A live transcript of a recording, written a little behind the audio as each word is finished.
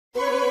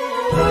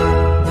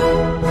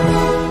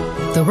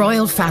The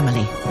royal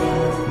family,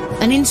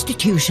 an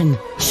institution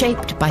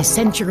shaped by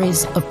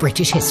centuries of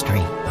British history.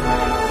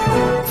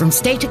 From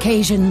state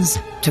occasions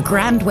to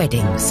grand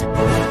weddings,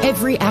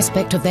 every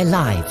aspect of their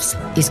lives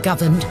is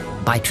governed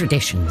by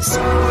traditions.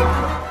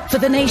 For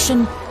the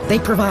nation, they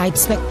provide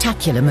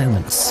spectacular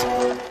moments.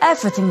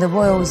 Everything the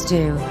royals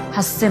do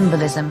has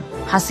symbolism,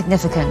 has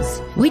significance.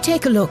 We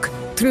take a look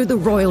through the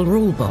royal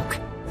rule book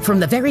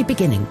from the very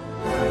beginning.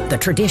 The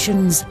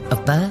traditions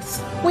of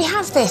birth. We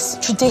have this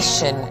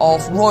tradition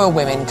of royal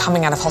women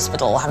coming out of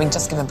hospital, having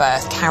just given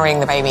birth, carrying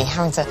the baby,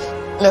 having to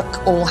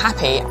look all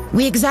happy.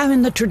 We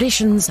examine the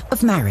traditions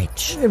of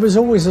marriage. It was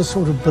always a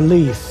sort of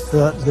belief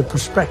that the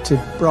prospective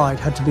bride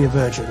had to be a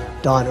virgin.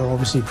 Diana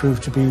obviously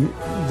proved to be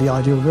the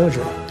ideal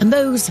virgin. And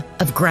those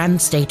of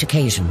grand state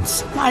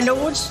occasions. My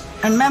lords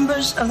and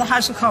members of the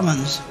House of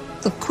Commons.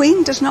 The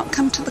Queen does not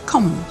come to the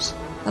Commons.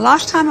 The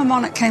last time a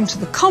monarch came to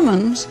the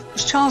Commons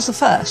was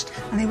Charles I,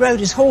 and he rode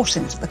his horse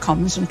into the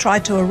Commons and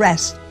tried to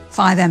arrest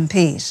 5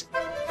 MPs.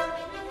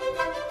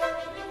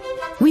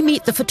 We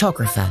meet the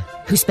photographer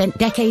who spent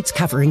decades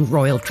covering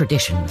royal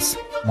traditions.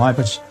 I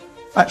was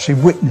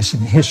actually witnessing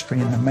history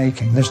in the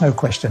making, there's no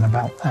question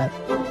about that.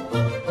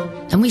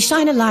 And we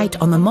shine a light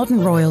on the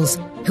modern royals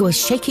who are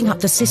shaking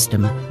up the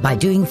system by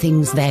doing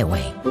things their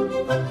way.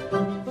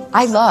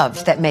 I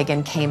loved that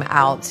Meghan came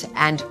out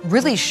and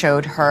really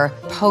showed her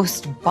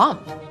post-bump.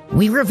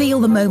 We reveal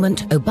the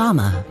moment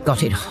Obama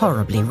got it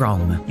horribly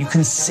wrong. You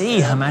can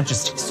see Her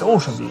Majesty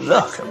sort of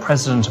look at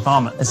President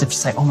Obama as if to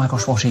say, oh my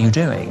gosh, what are you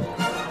doing?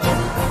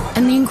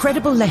 And the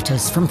incredible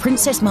letters from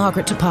Princess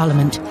Margaret to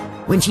Parliament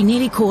when she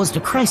nearly caused a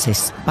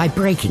crisis by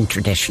breaking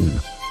tradition.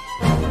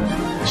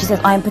 She said,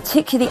 I am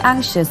particularly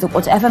anxious that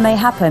whatever may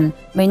happen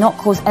may not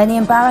cause any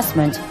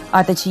embarrassment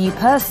either to you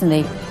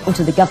personally or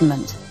to the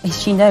government.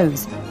 She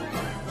knows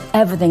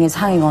everything is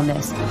hanging on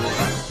this.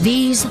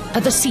 These are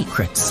the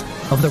secrets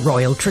of the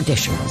royal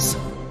traditions.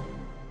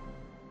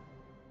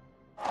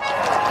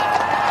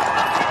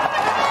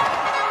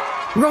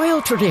 Royal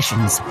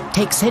traditions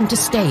take centre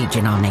stage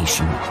in our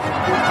nation.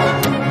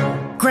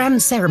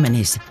 Grand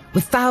ceremonies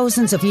with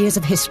thousands of years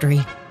of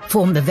history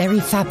form the very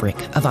fabric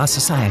of our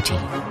society.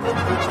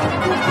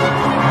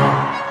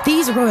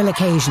 These royal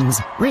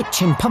occasions,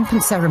 rich in pomp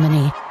and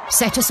ceremony,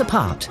 set us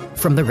apart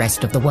from the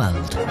rest of the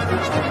world.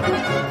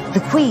 The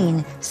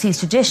Queen sees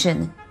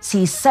tradition,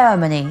 sees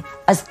ceremony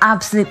as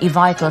absolutely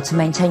vital to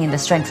maintaining the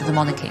strength of the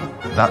monarchy.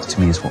 That, to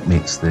me, is what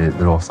makes the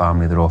royal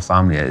family the royal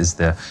family. It is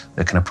the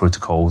kind of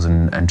protocols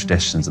and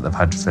traditions that they've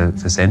had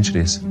for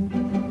centuries.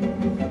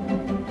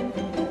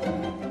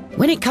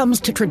 When it comes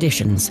to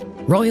traditions,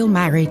 royal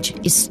marriage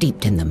is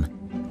steeped in them.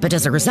 But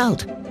as a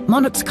result,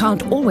 monarchs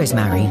can't always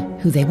marry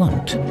who they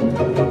want.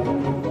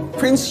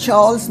 Prince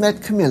Charles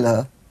met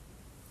Camilla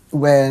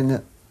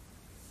when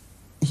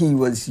he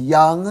was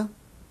young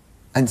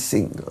and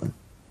single.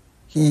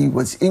 He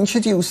was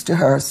introduced to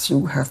her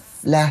through her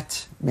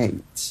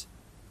flatmate.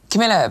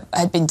 Camilla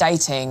had been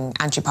dating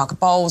Andrew Parker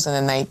Bowles, and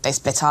then they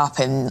split up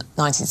in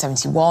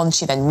 1971.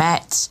 She then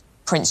met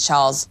Prince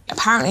Charles.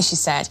 Apparently, she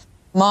said,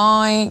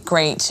 my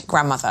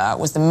great-grandmother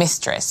was the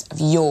mistress of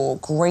your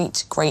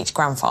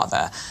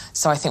great-great-grandfather,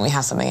 so I think we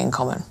have something in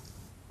common.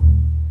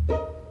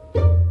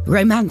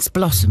 Romance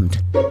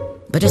blossomed.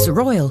 But as a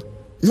royal,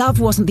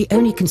 love wasn't the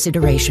only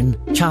consideration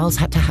Charles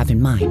had to have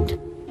in mind.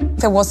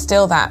 There was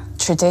still that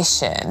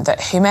tradition that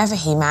whomever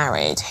he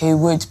married, who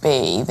would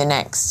be the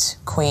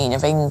next Queen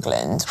of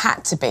England,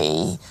 had to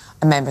be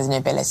a member of the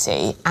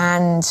nobility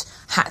and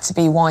had to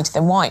be whiter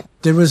than white.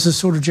 There was a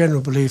sort of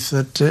general belief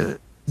that the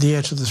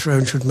heir to the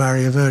throne should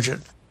marry a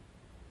virgin.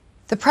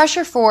 The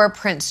pressure for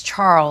Prince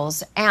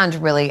Charles, and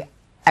really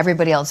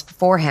everybody else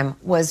before him,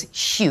 was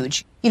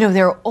huge. You know,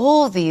 there are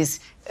all these,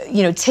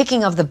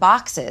 ticking of the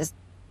boxes.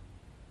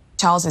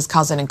 Charles's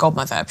cousin and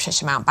godmother,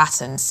 Patricia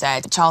Mountbatten,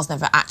 said Charles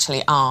never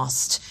actually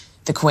asked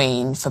the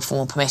Queen for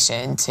formal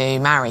permission to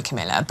marry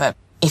Camilla, but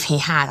if he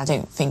had, I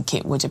don't think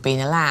it would have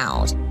been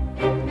allowed.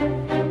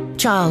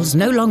 Charles,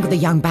 no longer the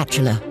young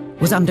bachelor,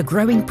 was under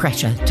growing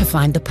pressure to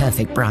find the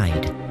perfect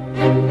bride.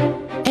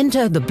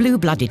 Enter the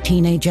blue-blooded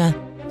teenager,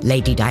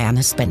 Lady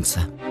Diana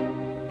Spencer.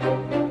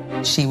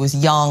 She was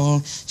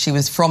young, she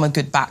was from a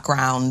good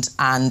background,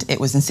 and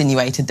it was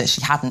insinuated that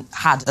she hadn't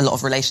had a lot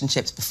of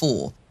relationships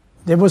before.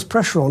 There was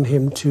pressure on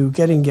him to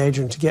get engaged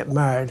and to get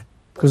married,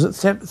 because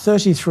at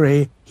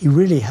 33, he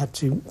really had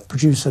to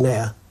produce an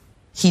heir.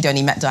 He'd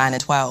only met Diana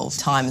 12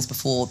 times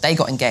before they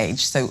got engaged,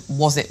 so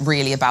was it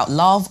really about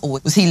love, or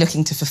was he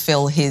looking to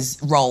fulfil his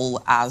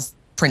role as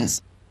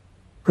prince?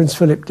 Prince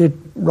Philip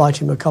did write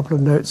him a couple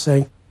of notes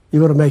saying,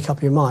 you've got to make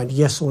up your mind,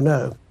 yes or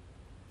no.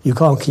 You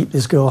can't keep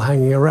this girl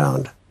hanging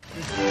around.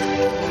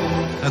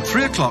 At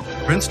 3 o'clock,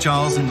 Prince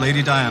Charles and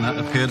Lady Diana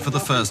appeared for the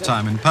first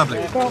time in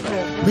public.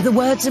 With the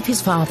words of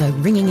his father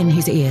ringing in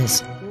his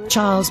ears,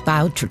 Charles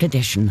bowed to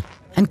tradition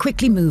and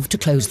quickly moved to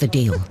close the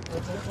deal.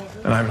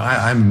 And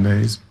I'm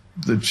amazed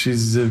that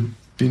she's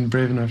been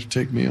brave enough to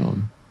take me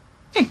on.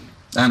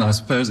 And I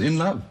suppose in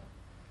love.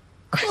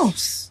 Of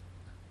course.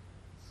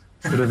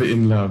 Whatever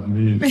in love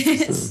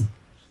means.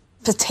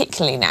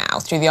 particularly now,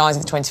 through the eyes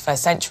of the 21st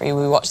century,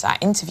 we watch that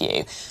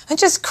interview and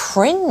just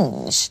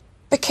cringe,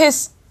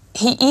 because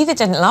he either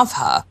didn't love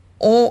her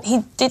or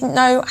he didn't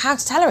know how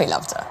to tell her he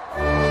loved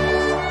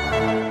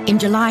her. In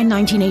July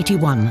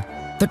 1981,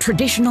 the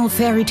traditional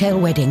fairy tale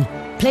wedding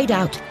played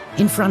out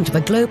in front of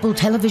a global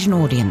television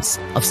audience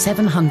of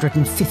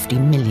 750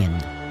 million.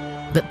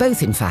 But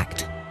both, in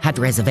fact, had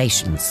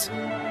reservations.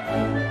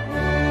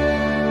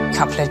 A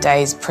couple of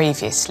days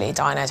previously,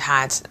 Diana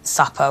had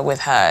supper with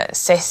her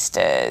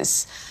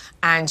sisters,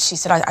 and she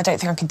said, I don't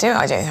think I can do it,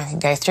 I don't think I can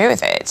go through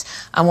with it.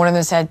 And one of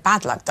them said,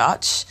 bad luck,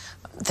 Dutch,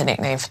 the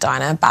nickname for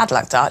Diana, bad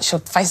luck, Dutch, your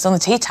face is on the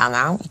tea towel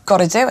now, you've got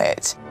to do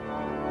it.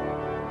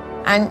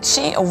 And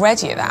she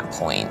already at that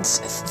point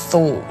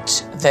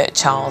thought that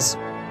Charles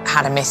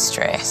had a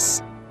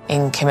mistress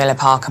in Camilla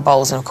Parker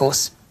Bowles, and of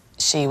course,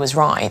 she was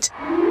right.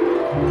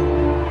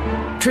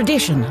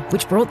 Tradition,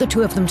 which brought the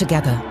two of them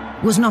together,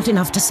 was not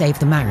enough to save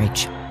the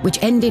marriage,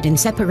 which ended in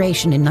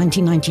separation in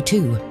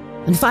 1992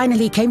 and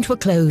finally came to a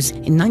close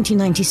in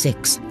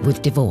 1996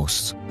 with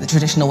divorce. The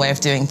traditional way of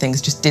doing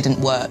things just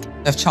didn't work.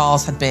 If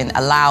Charles had been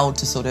allowed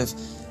to sort of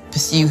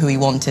pursue who he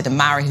wanted and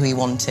marry who he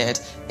wanted,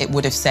 it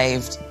would have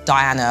saved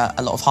Diana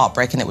a lot of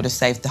heartbreak, and it would have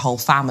saved the whole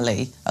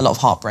family a lot of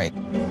heartbreak.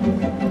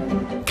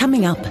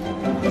 Coming up,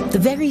 the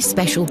very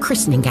special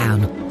christening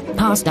gown,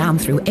 passed down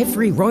through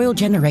every royal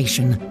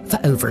generation for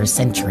over a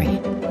century.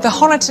 The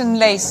Honiton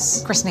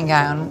lace christening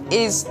gown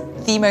is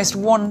the most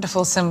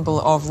wonderful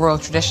symbol of royal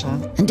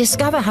tradition. And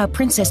discover how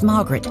Princess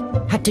Margaret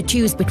had to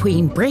choose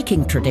between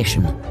breaking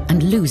tradition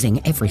and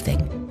losing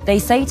everything. They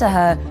say to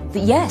her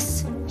that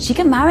yes, she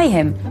can marry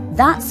him,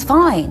 that's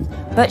fine,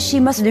 but she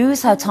must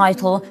lose her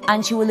title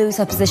and she will lose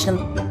her position.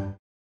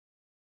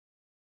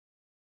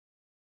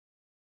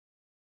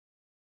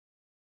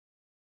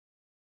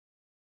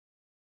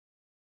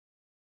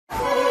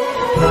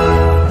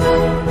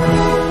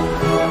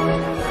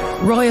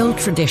 Royal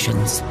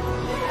traditions.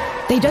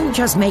 They don't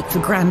just make for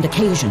grand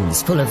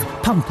occasions full of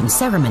pomp and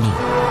ceremony.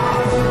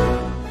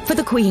 For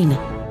the Queen,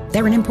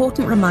 they're an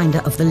important reminder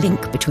of the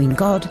link between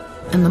God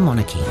and the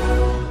monarchy.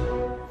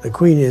 The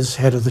Queen is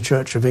head of the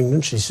Church of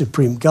England. She's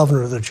Supreme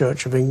Governor of the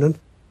Church of England.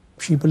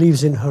 She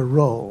believes in her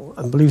role,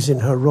 and believes in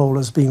her role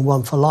as being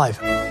one for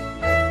life.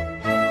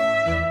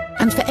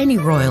 And for any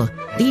royal,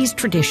 these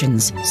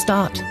traditions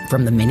start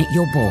from the minute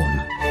you're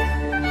born.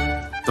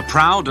 The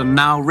proud and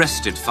now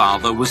rested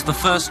father was the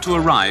first to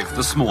arrive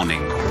this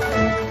morning.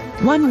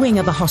 One wing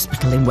of a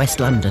hospital in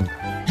West London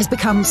has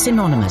become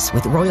synonymous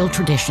with royal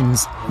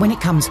traditions when it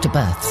comes to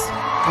births.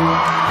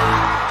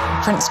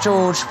 Prince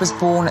George was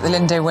born at the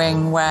Lindo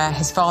Wing, where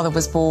his father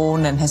was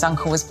born and his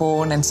uncle was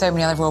born, and so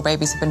many other royal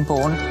babies have been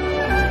born.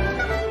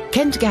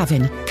 Kent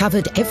Gavin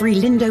covered every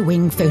Lindo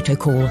Wing photo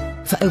call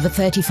for over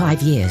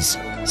 35 years,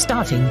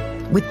 starting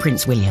with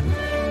Prince William.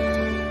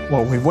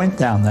 Well, we went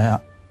down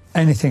there,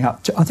 anything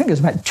up to, I think it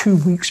was about 2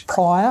 weeks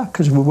prior,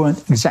 because we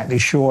weren't exactly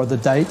sure of the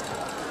date.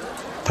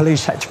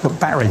 Police had to put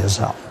barriers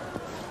up,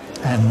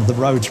 and the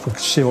roads were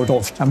sealed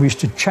off, and we used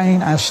to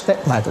chain our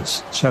step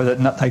ladders so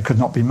that they could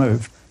not be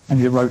moved, and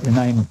you wrote your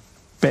name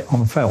bit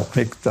on felt,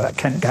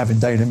 Kent Gavin,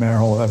 Daily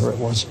Mirror, or whatever it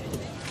was.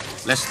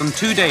 Less than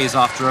 2 days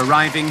after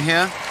arriving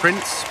here,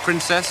 Prince,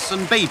 Princess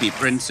and baby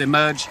Prince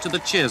emerged to the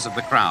cheers of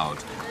the crowd.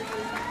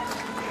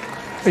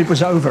 It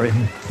was over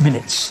in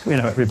minutes, you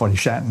know, everybody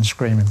shouting and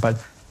screaming, but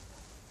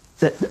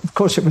of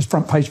course it was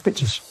front page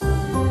pictures.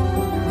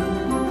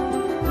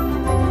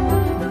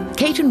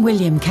 Kate and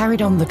William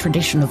carried on the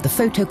tradition of the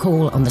photo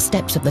call on the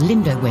steps of the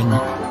Lindo Wing,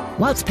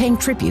 whilst paying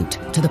tribute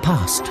to the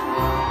past.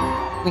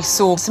 We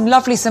saw some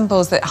lovely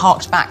symbols that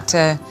harked back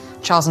to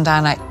Charles and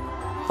Diana.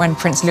 When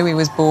Prince Louis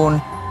was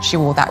born, she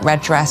wore that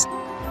red dress,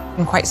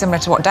 and quite similar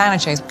to what Diana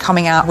chose,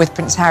 coming out with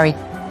Prince Harry.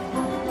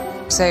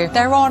 So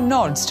there are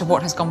nods to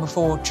what has gone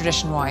before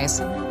tradition-wise.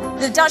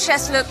 The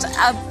Duchess looked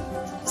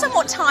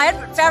somewhat tired,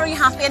 but very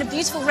happy, in a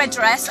beautiful red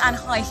dress and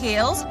high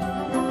heels.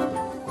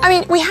 I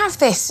mean, we have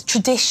this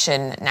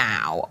tradition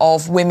now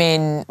of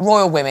women,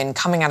 royal women,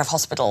 coming out of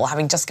hospital,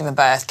 having just given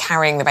birth,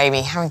 carrying the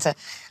baby, having to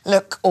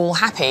look all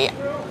happy.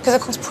 Because,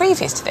 of course,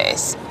 previous to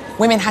this,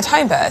 women had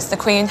home births. The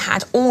Queen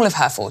had all of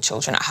her 4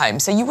 children at home,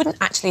 so you wouldn't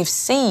actually have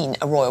seen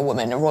a royal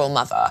woman, a royal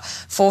mother,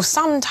 for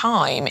some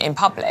time in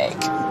public.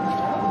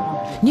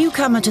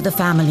 Newcomer to the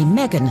family,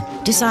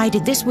 Meghan,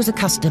 decided this was a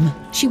custom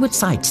she would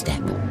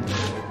sidestep.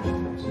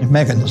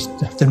 Meghan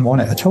didn't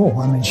want it at all.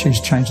 I mean, she's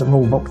changed the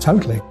rule book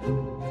totally.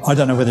 I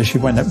don't know whether she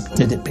went and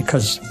did it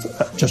because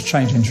just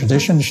changing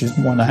tradition. She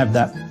didn't want to have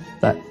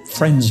that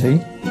frenzy.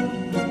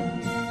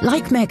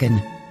 Like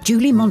Meghan,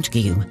 Julie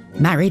Montagu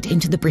married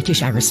into the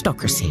British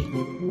aristocracy,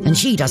 and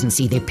she doesn't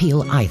see the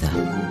appeal either.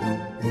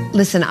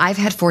 Listen, I've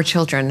had 4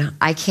 children.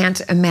 I can't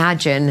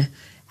imagine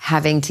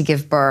having to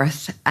give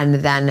birth and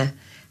then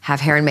have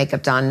hair and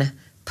makeup done,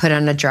 put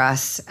on a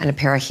dress and a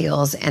pair of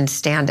heels, and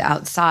stand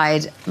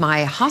outside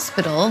my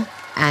hospital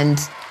and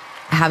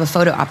have a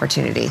photo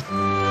opportunity.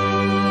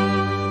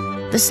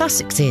 The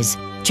Sussexes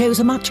chose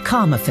a much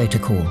calmer photo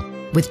call,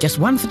 with just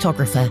one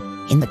photographer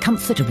in the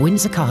comfort of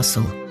Windsor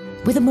Castle,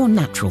 with a more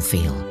natural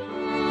feel.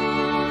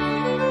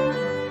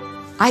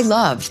 I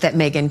loved that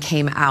Meghan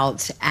came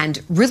out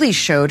and really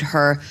showed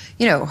her,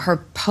 you know,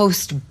 her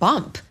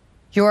post-bump.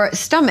 Your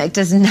stomach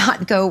does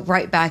not go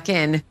right back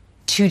in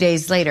 2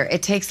 days later.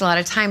 It takes a lot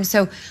of time.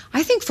 So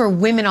I think for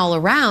women all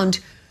around,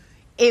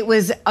 it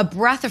was a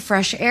breath of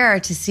fresh air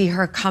to see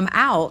her come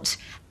out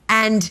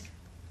and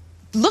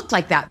look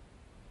like that.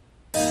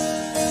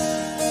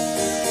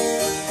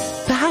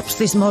 Perhaps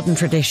this modern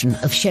tradition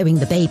of showing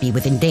the baby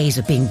within days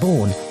of being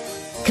born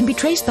can be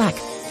traced back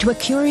to a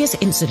curious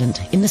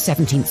incident in the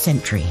 17th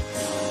century,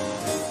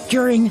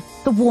 during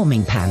the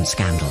warming pan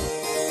scandal.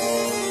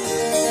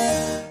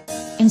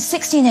 In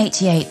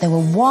 1688, there were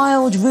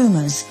wild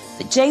rumours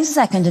that James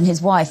II and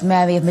his wife,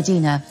 Mary of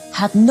Modena,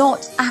 had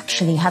not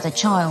actually had a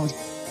child.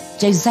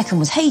 James II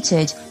was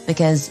hated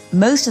because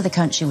most of the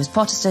country was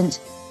Protestant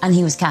and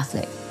he was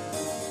Catholic.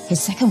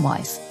 His second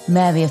wife,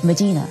 Mary of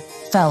Modena,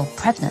 fell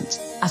pregnant.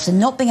 After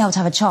not being able to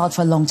have a child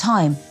for a long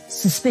time,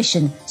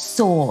 suspicion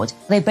soared.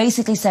 They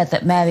basically said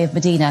that Mary of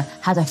Modena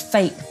had a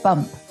fake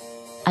bump,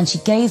 and she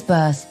gave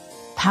birth,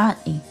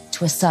 apparently,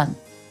 to a son.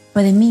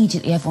 But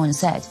immediately everyone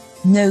said,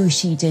 no,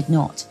 she did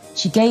not.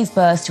 She gave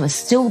birth to a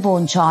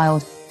stillborn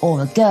child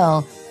or a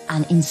girl,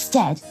 and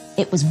instead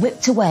it was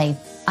whipped away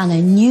and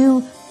a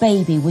new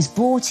baby was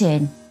brought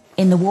in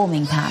the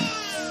warming pan.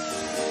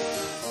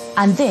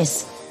 And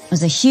this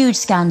was a huge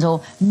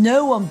scandal.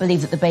 No one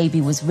believed that the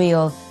baby was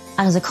real.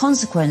 And as a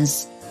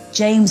consequence,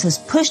 James was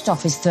pushed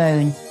off his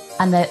throne,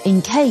 and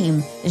in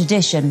came the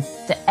tradition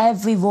that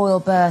every royal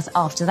birth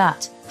after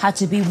that had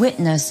to be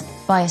witnessed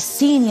by a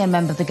senior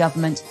member of the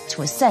government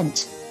to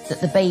assent that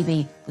the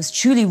baby was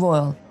truly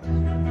royal.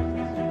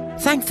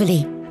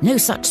 Thankfully, no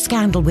such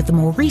scandal with the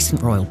more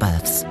recent royal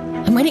births.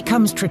 And when it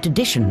comes to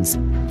traditions,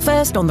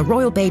 first on the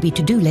royal baby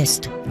to-do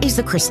list is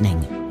the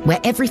christening, where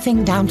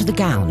everything down to the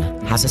gown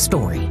has a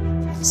story.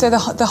 So the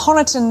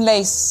Honiton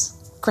lace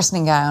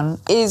christening gown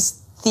is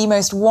the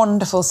most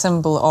wonderful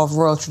symbol of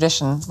royal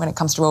tradition when it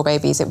comes to royal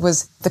babies. It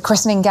was the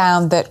christening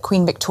gown that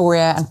Queen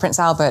Victoria and Prince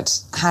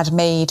Albert had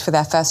made for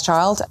their first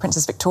child,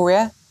 Princess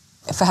Victoria,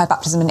 for her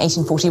baptism in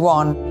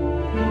 1841.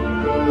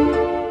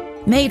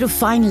 Made of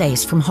fine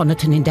lace from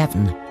Honiton in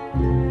Devon,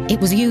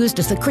 it was used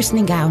as the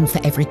christening gown for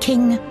every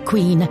king,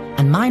 queen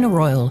and minor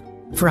royal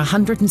for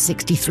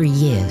 163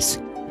 years,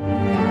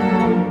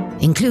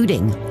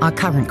 including our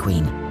current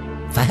queen,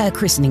 for her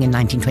christening in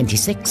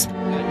 1926,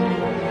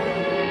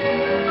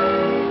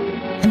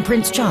 and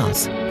Prince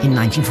Charles in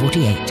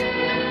 1948.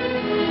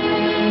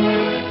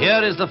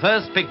 Here is the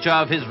first picture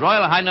of His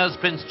Royal Highness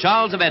Prince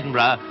Charles of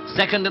Edinburgh,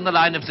 second in the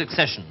line of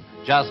succession,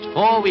 just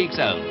 4 weeks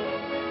old.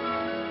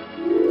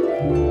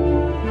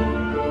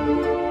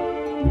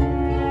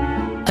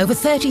 Over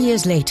 30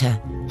 years later,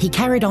 he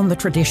carried on the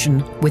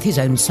tradition with his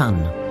own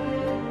son.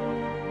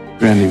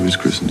 Granny was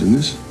christened in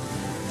this.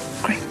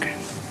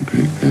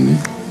 Great-granny.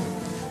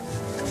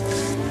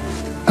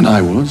 And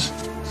I was.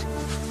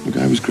 Look,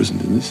 I was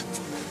christened in this.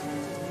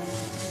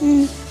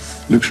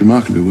 Looks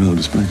remarkably well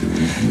despite it.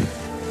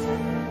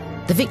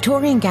 The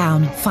Victorian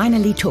gown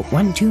finally took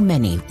one too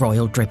many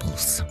royal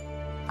dribbles.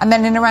 And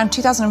then in around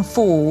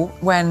 2004,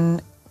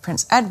 when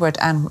Prince Edward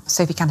and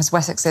Sophie Countess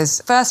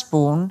Wessex's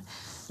firstborn,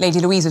 Lady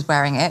Louise, was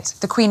wearing it,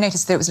 the Queen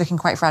noticed that it was looking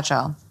quite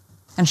fragile.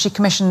 And she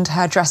commissioned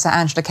her dresser,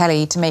 Angela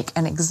Kelly, to make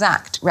an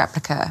exact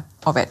replica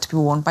of it to be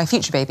worn by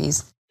future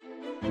babies.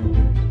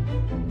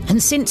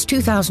 And since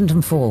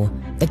 2004,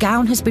 the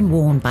gown has been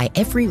worn by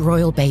every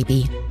royal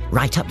baby,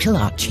 right up till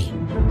Archie.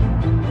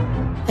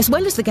 As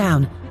well as the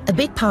gown, a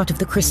big part of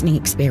the christening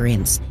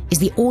experience is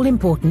the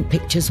all-important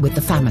pictures with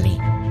the family.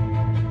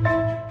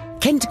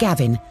 Kent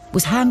Gavin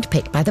was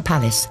handpicked by the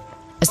palace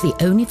as the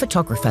only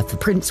photographer for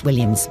Prince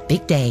William's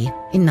big day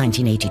in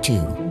 1982.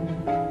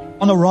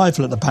 On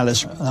arrival at the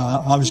palace,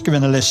 I was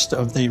given a list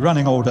of the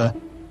running order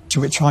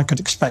to which I could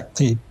expect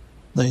the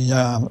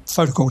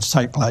photo call to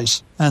take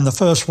place. And the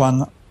first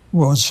one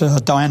was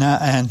Diana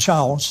and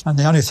Charles. And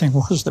the only thing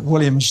was that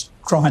William was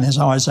crying his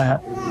eyes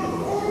out.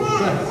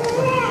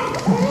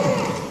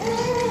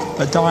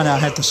 But Diana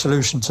had the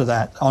solution to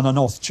that on and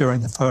off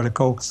during the photo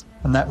call,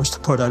 and that was to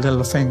put her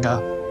little finger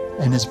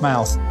in his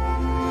mouth.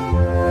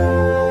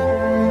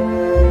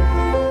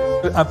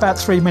 About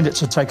 3 minutes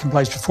had taken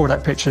place before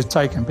that picture was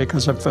taken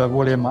because of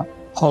William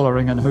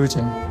hollering and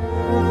hooting.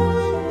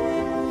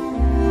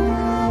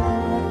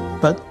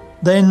 But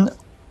then,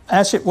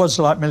 as it was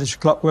like military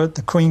clockwork,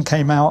 the Queen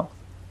came out,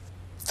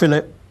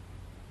 Philip,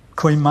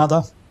 Queen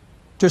Mother,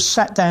 just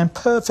sat down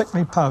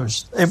perfectly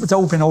posed. It had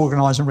all been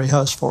organised and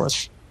rehearsed for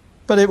us.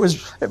 But it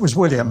was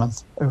William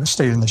who was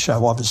stealing the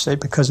show, obviously,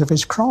 because of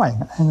his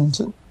crying.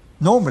 And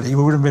normally he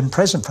would have been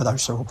present for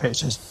those sort of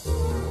pictures.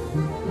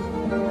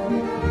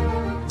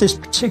 This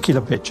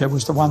particular picture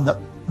was the one that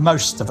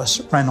most of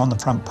us ran on the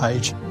front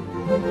page.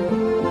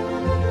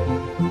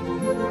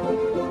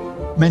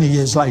 Many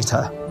years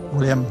later,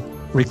 William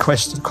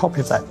requested a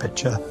copy of that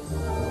picture,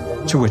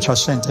 to which I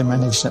sent him,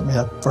 and he sent me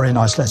a very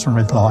nice letter in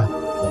reply.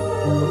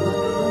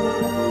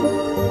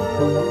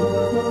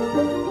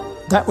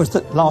 That was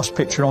the last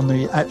picture on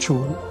the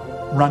actual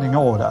running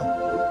order.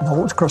 And I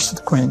walked across to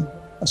the Queen.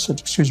 I said,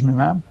 "Excuse me,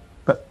 ma'am,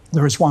 but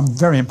There is one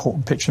very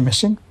important picture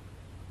missing,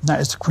 and that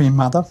is the Queen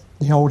Mother,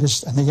 the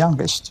oldest and the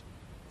youngest.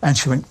 And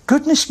she went,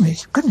 goodness me,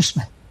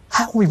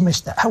 how have we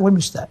missed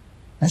that,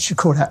 And she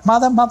called out,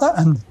 mother, mother,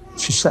 and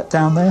she sat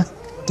down there.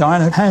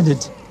 Diana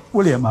handed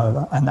William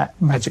over, and that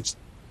magic,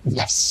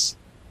 yes,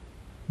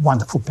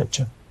 wonderful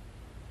picture.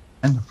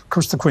 And of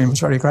course the Queen was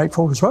very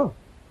grateful as well.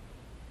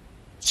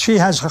 She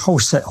has a whole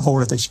set of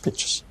all of these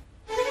pictures.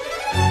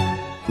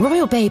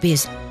 Royal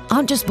babies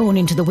aren't just born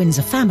into the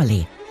Windsor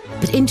family,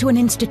 but into an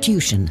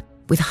institution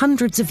with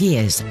hundreds of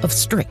years of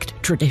strict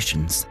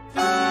traditions.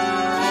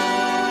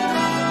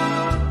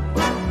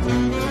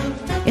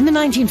 In the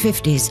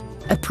 1950s,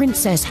 a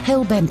princess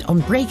hell-bent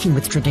on breaking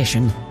with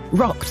tradition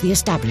rocked the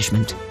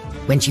establishment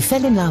when she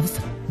fell in love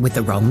with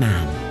the wrong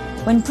man.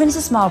 When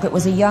Princess Margaret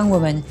was a young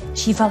woman,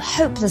 she fell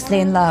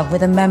hopelessly in love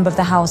with a member of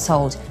the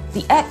household,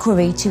 the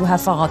equerry to her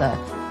father,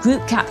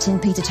 Group Captain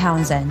Peter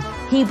Townsend.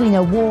 He'd been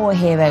a war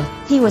hero,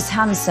 he was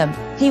handsome,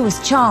 he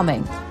was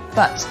charming,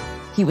 but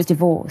he was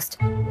divorced.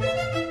 In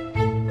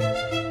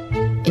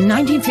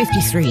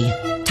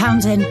 1953,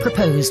 Townsend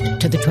proposed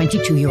to the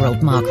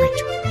 22-year-old Margaret.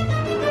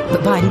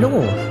 But by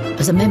law,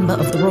 as a member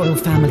of the royal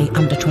family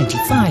under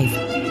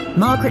 25,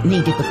 Margaret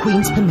needed the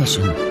Queen's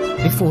permission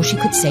before she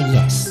could say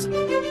yes.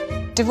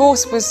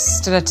 Divorce was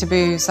still a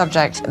taboo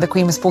subject. The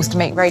Queen was forced to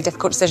make very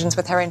difficult decisions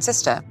with her own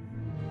sister.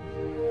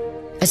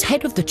 As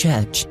head of the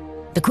church,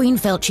 the Queen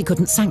felt she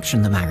couldn't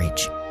sanction the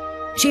marriage.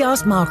 She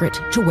asked Margaret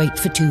to wait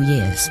for 2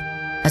 years,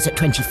 as at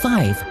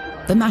 25,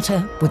 the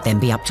matter would then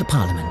be up to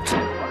Parliament.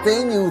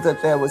 They knew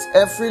that there was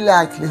every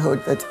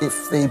likelihood that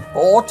if they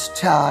bought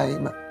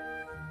time,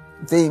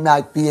 they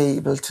might be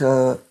able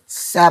to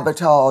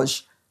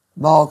sabotage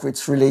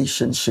Margaret's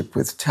relationship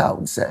with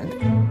Townsend.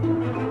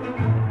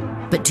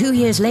 But 2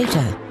 years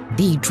later,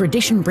 the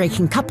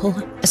tradition-breaking couple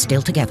are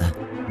still together,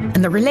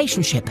 and the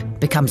relationship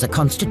becomes a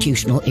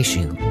constitutional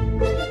issue.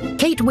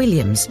 Kate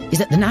Williams is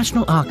at the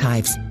National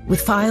Archives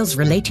with files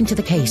relating to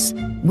the case,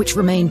 which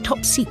remain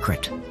top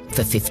secret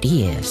for 50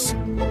 years.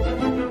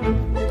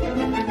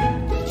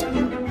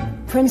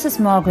 Princess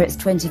Margaret's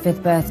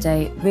 25th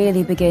birthday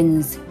really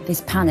begins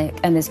this panic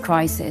and this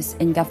crisis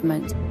in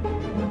government.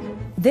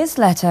 This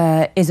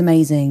letter is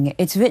amazing.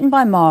 It's written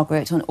by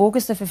Margaret on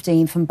August the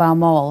 15th from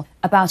Balmoral,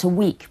 about a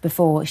week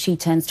before she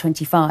turns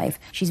 25.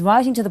 She's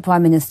writing to the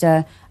Prime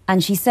Minister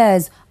and she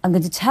says, I'm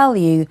going to tell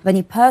you of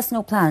any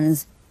personal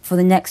plans for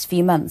the next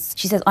few months.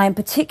 She says, I am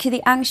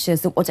particularly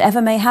anxious that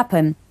whatever may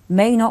happen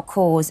may not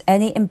cause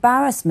any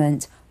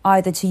embarrassment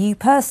either to you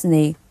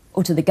personally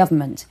or to the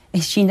government.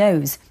 She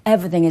knows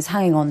everything is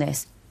hanging on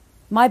this.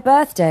 My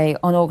birthday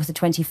on August the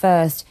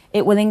 21st,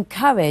 it will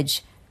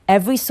encourage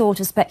every sort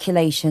of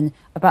speculation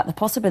about the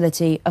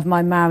possibility of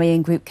my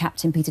marrying Group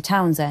Captain Peter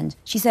Townsend.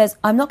 She says,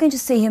 I'm not going to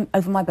see him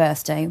over my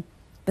birthday,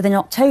 but in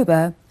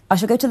October, I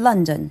shall go to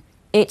London.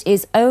 It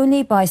is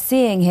only by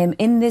seeing him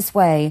in this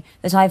way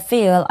that I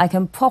feel I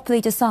can properly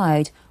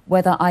decide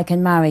whether I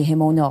can marry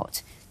him or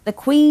not. The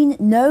Queen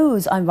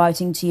knows I'm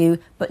writing to you,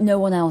 but no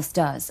one else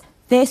does.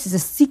 This is a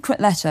secret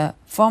letter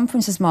from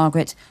Princess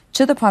Margaret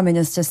to the Prime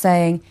Minister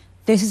saying,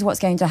 this is what's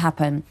going to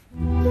happen.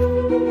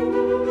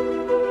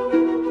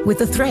 With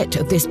the threat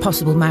of this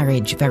possible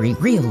marriage very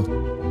real,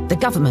 the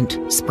government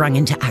sprung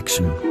into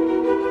action.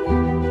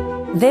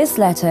 This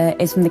letter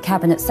is from the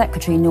Cabinet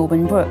Secretary,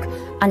 Norman Brooke,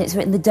 and it's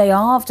written the day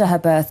after her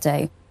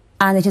birthday,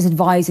 and it is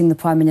advising the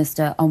Prime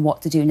Minister on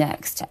what to do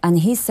next. And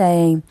he's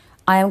saying,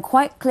 I am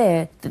quite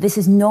clear that this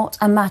is not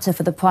a matter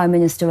for the Prime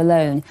Minister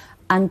alone,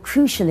 and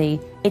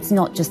crucially, it's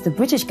not just the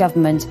British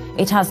government,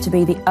 it has to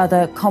be the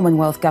other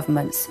Commonwealth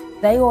governments.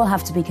 They all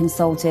have to be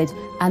consulted,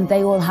 and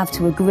they all have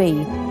to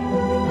agree.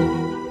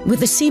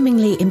 With the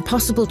seemingly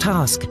impossible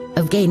task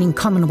of gaining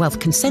Commonwealth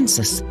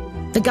consensus,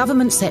 the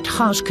government set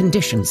harsh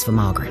conditions for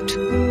Margaret.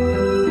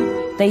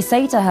 They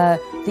say to her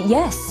that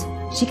yes,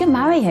 she can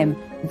marry him,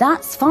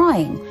 that's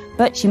fine,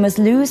 but she must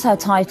lose her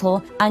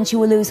title and she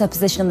will lose her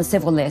position on the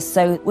civil list.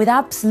 So with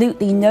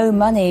absolutely no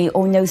money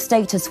or no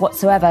status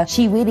whatsoever,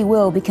 she really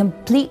will be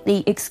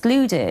completely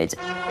excluded.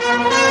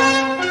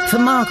 For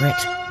Margaret,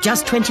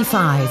 just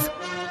 25,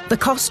 the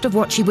cost of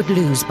what she would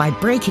lose by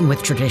breaking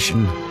with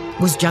tradition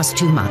was just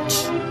too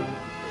much.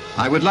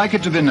 I would like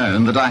it to be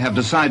known that I have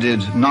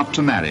decided not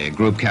to marry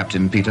Group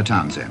Captain Peter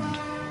Townsend.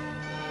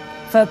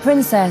 For a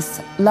princess,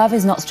 love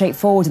is not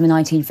straightforward in the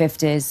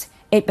 1950s.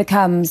 It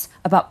becomes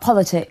about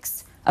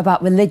politics,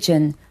 about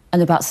religion,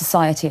 and about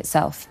society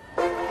itself.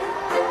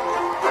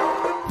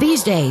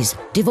 These days,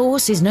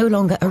 divorce is no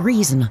longer a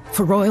reason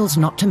for royals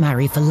not to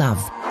marry for love,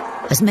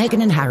 as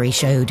Meghan and Harry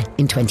showed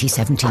in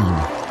 2017.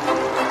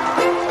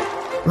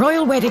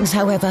 Royal weddings,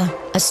 however,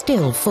 are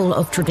still full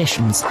of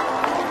traditions,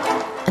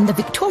 and the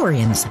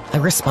Victorians are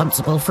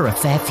responsible for a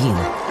fair few.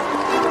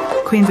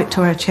 Queen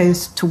Victoria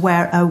chose to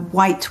wear a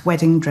white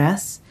wedding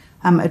dress,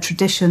 a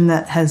tradition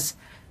that has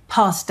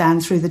passed down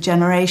through the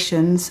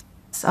generations.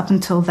 Up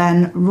until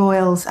then,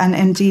 royals and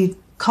indeed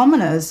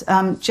commoners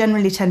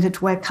generally tended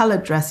to wear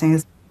coloured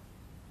dressings.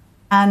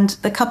 And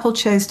the couple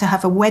chose to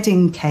have a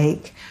wedding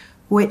cake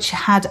which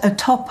had a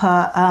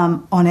topper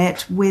on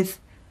it with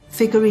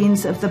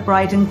figurines of the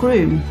bride and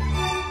groom.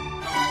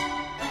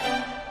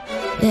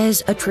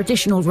 There's a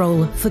traditional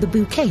role for the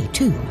bouquet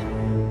too.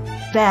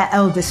 Their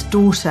eldest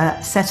daughter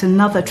set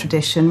another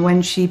tradition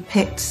when she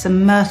picked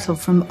some myrtle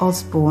from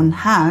Osborne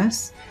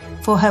House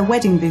for her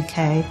wedding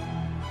bouquet.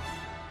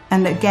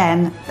 And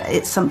again,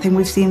 it's something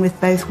we've seen with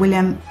both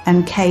William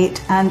and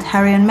Kate and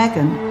Harry and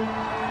Meghan.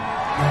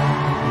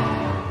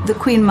 The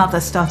Queen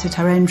Mother started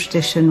her own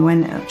tradition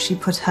when she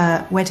put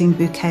her wedding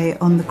bouquet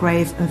on the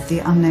grave of the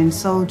unknown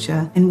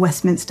soldier in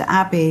Westminster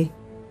Abbey.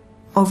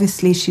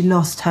 Obviously, she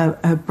lost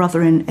her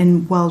brother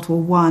in World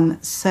War I,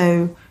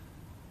 so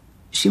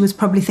she was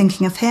probably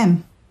thinking of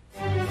him.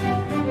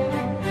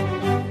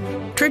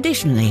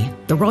 Traditionally,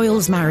 the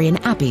royals marry in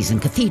abbeys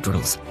and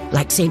cathedrals,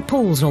 like St.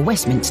 Paul's or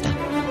Westminster.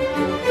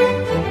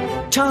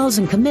 Charles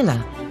and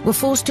Camilla were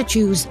forced to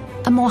choose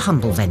a more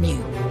humble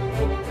venue.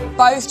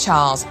 Both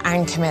Charles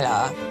and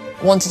Camilla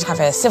wanted to have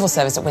a civil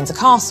service at Windsor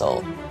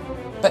Castle,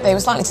 but they were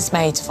slightly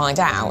dismayed to find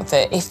out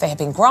that if they had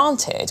been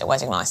granted a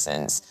wedding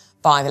licence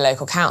by the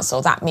local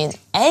council, that meant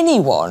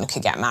anyone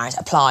could get married,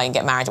 apply and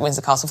get married at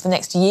Windsor Castle for the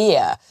next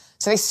year.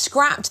 So they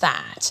scrapped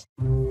that.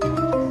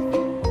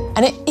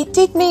 And it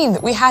did mean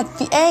that we had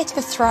the heir to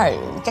the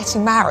throne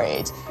getting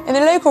married in the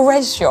local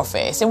registry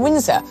office in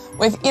Windsor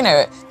with, you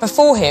know,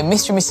 before him,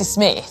 Mr. and Mrs.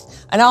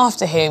 Smith, and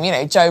after him, you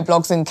know, Joe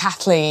Bloggs and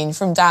Kathleen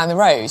from down the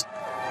road.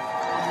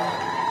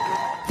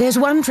 There's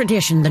one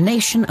tradition the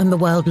nation and the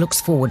world looks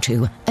forward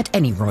to at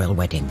any royal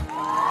wedding.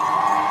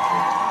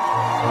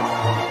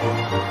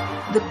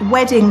 The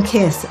wedding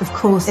kiss, of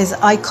course, is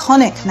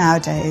iconic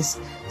nowadays.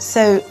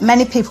 So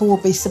many people will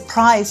be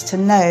surprised to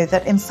know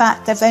that, in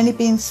fact, there have only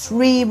been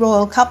 3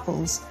 royal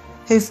couples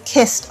who've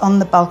kissed on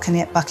the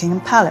balcony at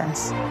Buckingham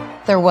Palace.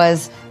 There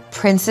was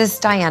Princess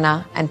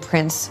Diana and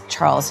Prince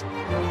Charles.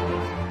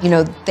 You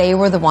know, they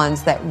were the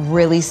ones that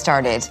really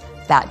started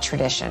that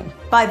tradition.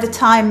 By the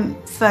time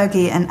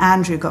Fergie and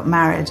Andrew got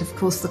married, of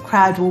course, the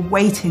crowd were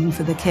waiting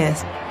for the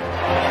kiss.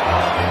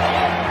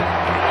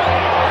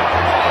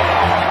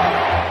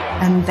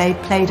 And they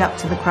played up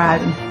to the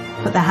crowd and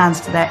put their hands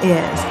to their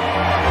ears.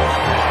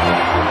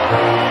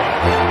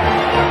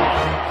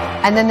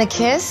 And then the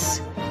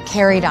kiss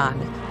carried on.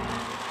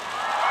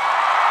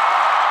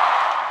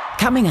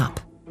 Coming up,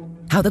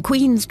 how the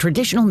Queen's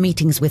traditional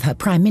meetings with her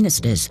prime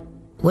ministers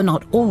were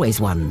not always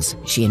ones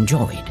she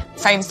enjoyed.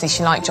 Famously,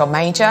 she liked John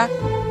Major.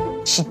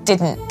 She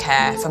didn't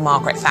care for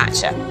Margaret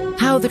Thatcher.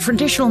 How the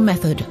traditional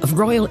method of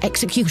royal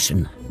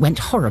execution went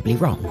horribly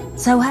wrong.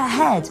 So her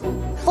head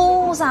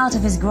falls out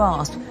of his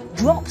grasp,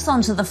 drops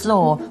onto the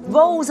floor,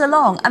 rolls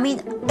along. I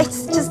mean,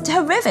 it's just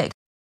horrific.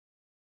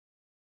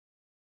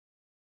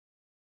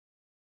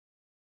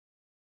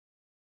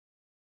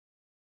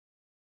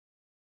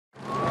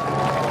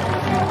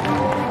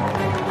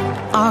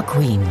 Our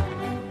Queen,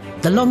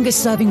 the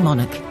longest-serving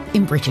monarch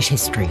in British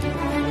history.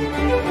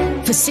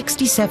 For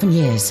 67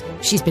 years,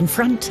 she's been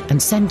front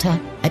and centre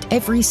at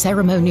every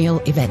ceremonial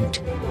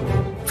event,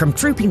 from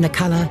trooping the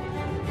colour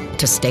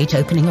to state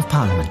opening of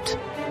Parliament.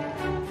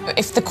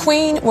 If the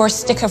Queen were a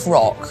stick of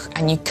rock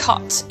and you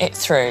cut it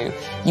through,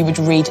 you would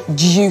read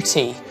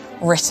duty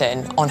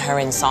written on her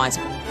insides.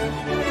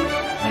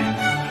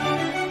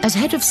 As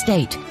head of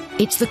state,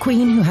 it's the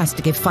Queen who has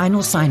to give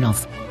final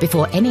sign-off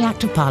before any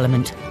Act of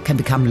Parliament can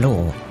become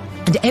law.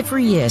 And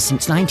every year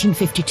since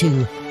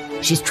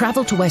 1952, she's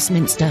travelled to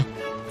Westminster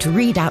to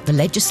read out the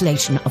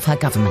legislation of her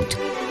government,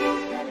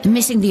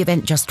 missing the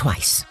event just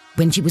twice,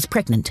 when she was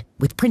pregnant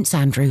with Prince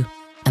Andrew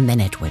and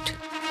then Edward.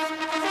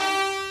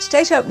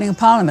 State opening of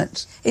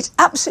Parliament, it's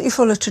absolutely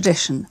full of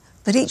tradition,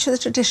 but each of the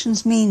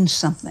traditions means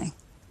something.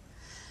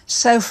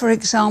 So, for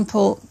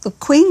example, the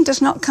Queen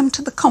does not come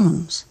to the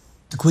Commons.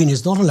 The Queen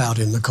is not allowed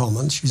in the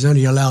Commons. She's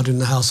only allowed in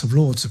the House of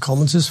Lords. The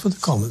Commons is for the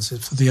Commons.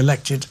 It's for the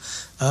elected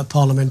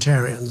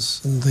parliamentarians,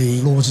 and the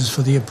Lords is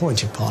for the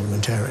appointed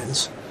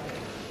parliamentarians.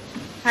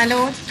 My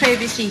Lord, pray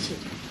be seated.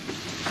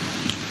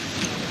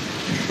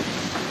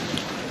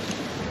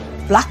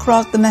 Black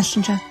Rod the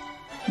messenger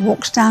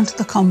walks down to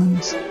the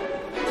Commons,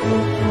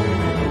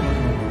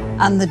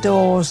 and the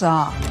doors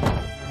are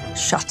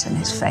shut in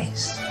his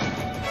face.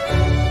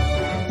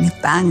 And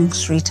he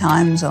bangs 3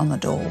 times on the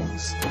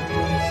doors.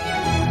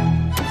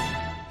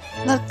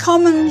 The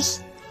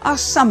Commons are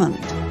summoned.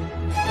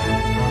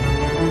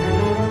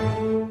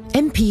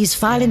 MPs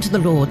file into the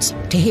Lords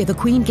to hear the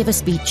Queen give a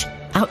speech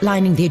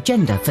outlining the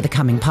agenda for the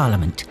coming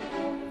Parliament.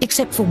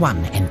 Except for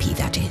one MP,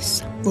 that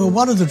is. Well,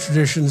 one of the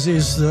traditions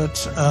is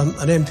that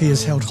an MP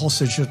is held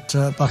hostage at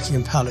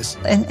Buckingham Palace.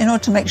 In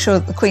order to make sure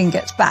that the Queen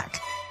gets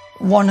back,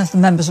 one of the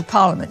members of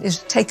Parliament is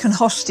taken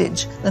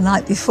hostage the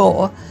night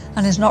before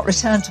and is not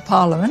returned to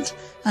Parliament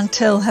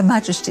until Her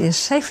Majesty is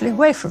safely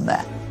away from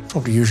there.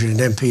 Probably usually an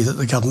MP that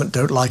the government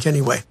don't like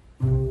anyway.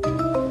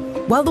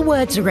 While the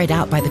words are read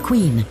out by the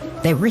Queen,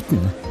 they're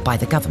written by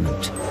the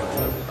government.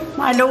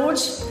 My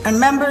Lords and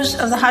members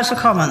of the House of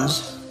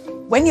Commons.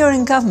 When you're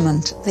in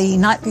government, the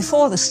night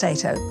before the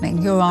state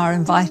opening, you are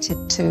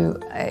invited to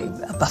a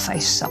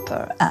buffet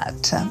supper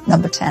at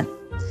number 10.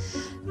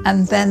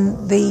 And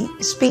then the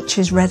speech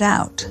is read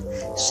out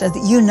so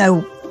that you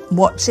know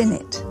what's in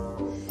it.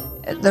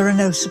 There are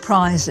no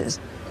surprises.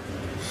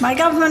 My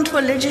government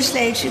will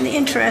legislate in the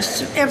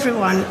interests of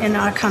everyone in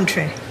our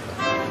country.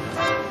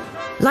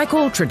 Like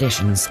all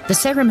traditions, the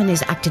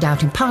ceremonies acted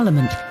out in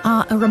Parliament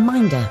are a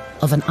reminder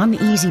of an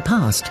uneasy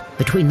past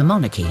between the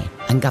monarchy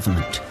and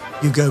government.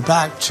 You go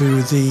back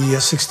to the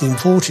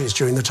 1640s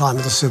during the time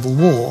of the Civil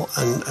War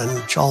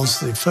and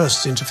Charles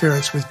I's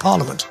interference with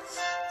Parliament.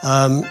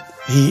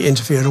 He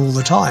interfered all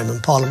the time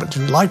and Parliament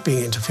didn't like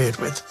being interfered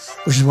with,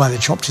 which is why they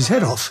chopped his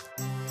head off.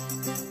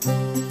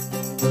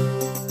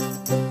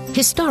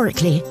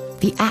 Historically,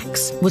 the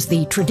axe was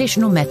the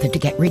traditional method to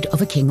get rid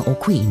of a king or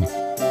queen.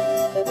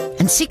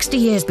 And 60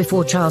 years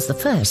before Charles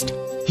I,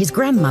 his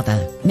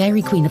grandmother,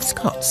 Mary Queen of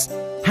Scots,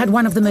 had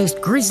one of the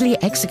most grisly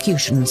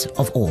executions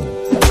of all.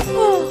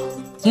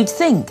 You'd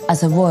think,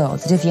 as a royal,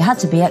 that if you had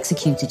to be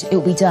executed, it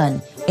would be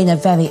done in a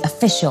very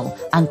official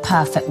and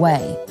perfect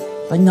way,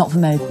 but not for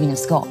Mary Queen of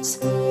Scots.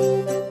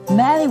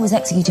 Mary was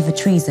executed for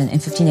treason in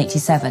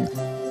 1587.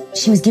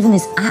 She was given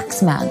this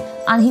axe man,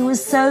 and he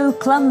was so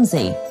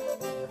clumsy.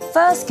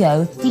 First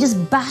go, he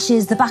just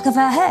bashes the back of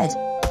her head,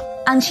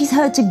 and she's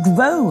heard to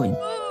groan.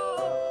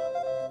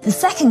 The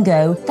second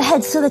go, the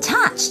head's still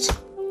attached.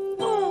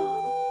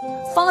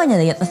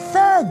 Finally, at the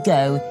third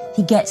go,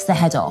 he gets the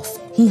head off.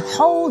 He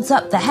holds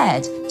up the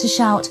head to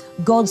shout,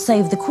 "God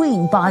save the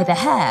Queen," by the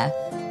hair.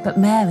 But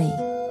Mary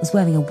was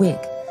wearing a wig,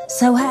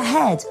 so her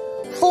head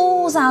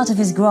falls out of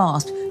his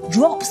grasp,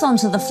 drops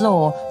onto the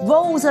floor,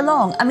 rolls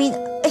along. I mean,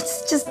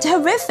 it's just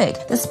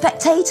horrific. The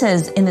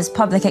spectators in this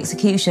public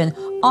execution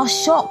are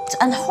shocked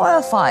and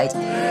horrified.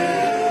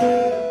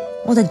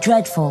 What a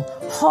dreadful,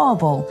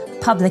 horrible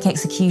public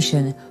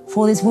execution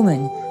for this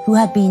woman who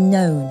had been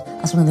known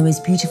as one of the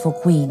most beautiful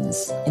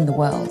queens in the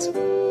world.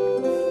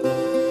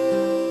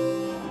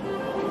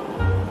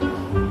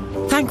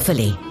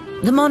 Thankfully,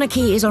 the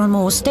monarchy is on a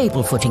more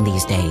stable footing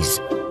these days.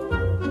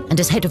 And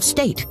as head of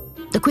state,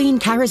 the Queen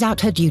carries out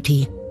her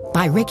duty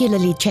by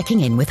regularly checking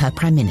in with her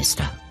Prime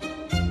Minister.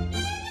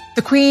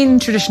 The Queen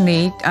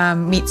traditionally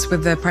meets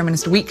with the Prime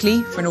Minister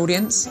weekly for an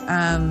audience,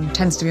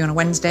 tends to be on a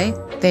Wednesday.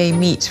 They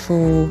meet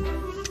for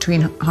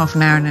between half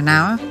an hour and an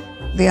hour.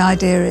 The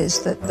idea is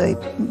that the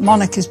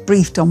monarch is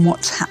briefed on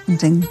what's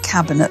happened in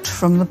cabinet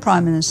from the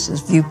Prime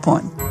Minister's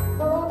viewpoint.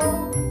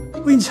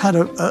 The Queen's had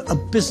a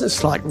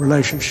business-like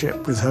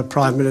relationship with her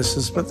Prime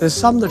Ministers, but there's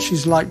some that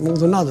she's liked more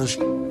than others.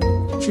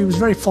 She was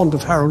very fond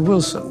of Harold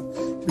Wilson.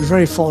 She was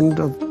very fond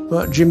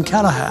of Jim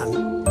Callaghan.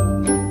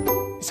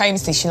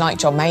 Famously, she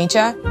liked John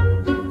Major.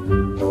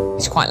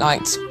 She quite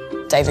liked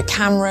David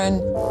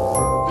Cameron.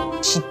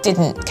 She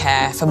didn't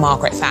care for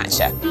Margaret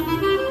Thatcher.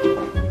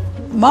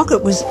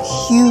 Margaret was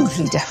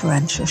hugely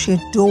deferential. She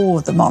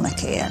adored the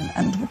monarchy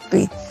and would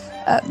be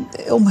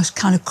almost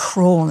kind of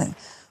crawling,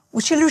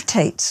 which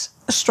irritates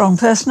a strong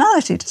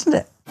personality, doesn't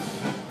it?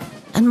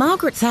 And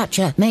Margaret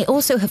Thatcher may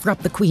also have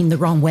rubbed the Queen the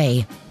wrong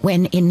way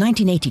when, in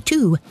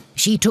 1982,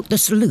 she took the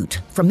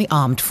salute from the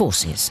armed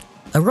forces,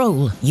 a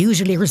role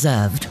usually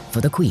reserved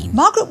for the Queen.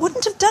 Margaret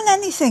wouldn't have done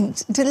anything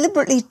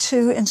deliberately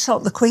to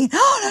insult the Queen.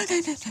 Oh,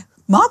 no.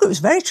 Margaret was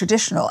very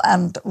traditional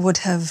and would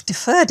have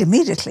deferred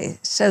immediately.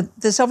 So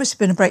there's obviously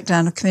been a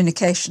breakdown of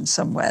communication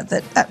somewhere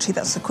that actually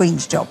that's the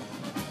Queen's job.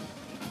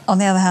 On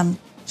the other hand,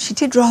 she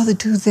did rather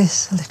do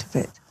this a little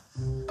bit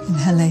in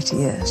her later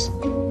years.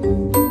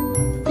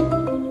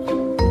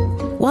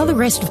 While the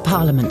rest of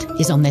Parliament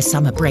is on their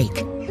summer break,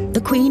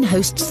 the Queen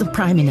hosts the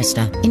Prime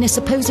Minister in a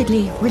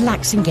supposedly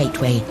relaxing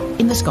gateway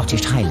in the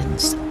Scottish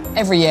Highlands.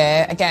 Every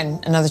year,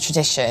 again, another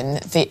tradition,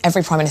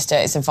 every Prime Minister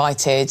is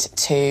invited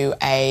to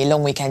a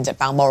long weekend at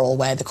Balmoral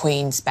where the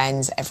Queen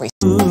spends every...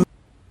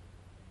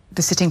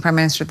 The sitting Prime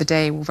Minister of the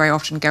day will very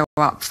often go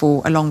up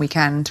for a long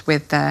weekend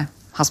with their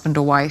husband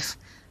or wife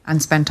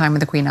and spend time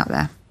with the Queen up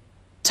there.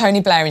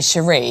 Tony Blair and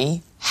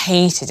Cherie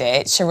hated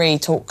it. Cherie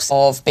talks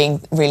of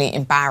being really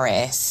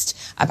embarrassed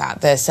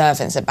about the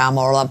servants at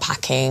Balmoral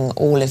unpacking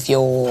all of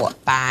your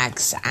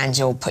bags and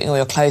you're putting all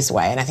your clothes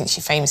away. And I think she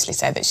famously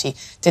said that she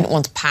didn't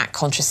want to pack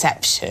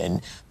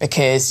contraception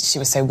because she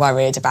was so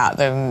worried about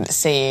them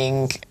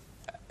seeing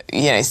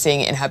it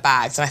in her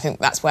bags. And I think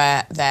that's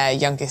where their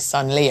youngest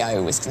son,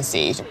 Leo, was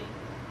conceived.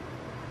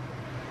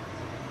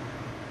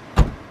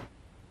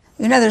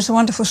 You know, there's a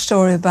wonderful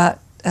story about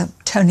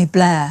Tony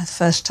Blair, the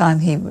first time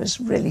he was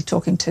really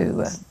talking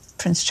to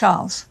Prince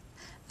Charles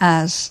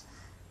as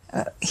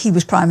he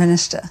was Prime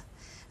Minister.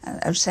 And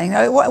I was saying,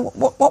 "Oh,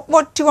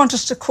 what do you want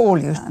us to call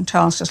you?" And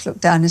Charles just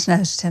looked down his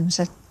nose at him and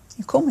said,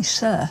 "You call me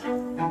Sir."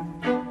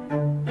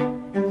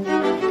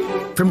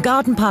 From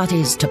garden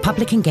parties to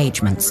public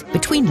engagements,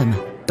 between them,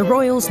 the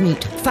royals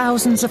meet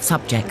thousands of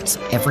subjects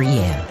every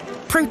year.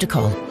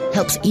 Protocol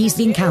helps ease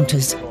the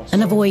encounters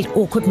and avoid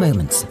awkward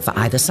moments for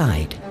either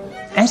side.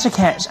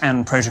 Etiquette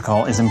and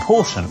protocol is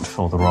important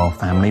for the royal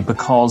family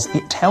because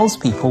it tells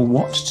people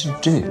what to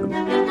do.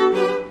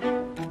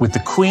 With the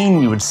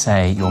Queen, you would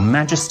say Your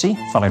Majesty,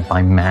 followed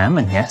by Ma'am,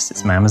 and yes,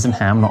 it's ma'am as in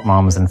ham, not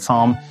ma'am as in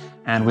farm.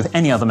 And with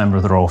any other member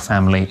of the royal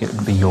family, it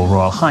would be Your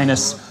Royal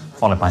Highness,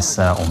 followed by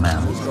Sir or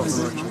Ma'am.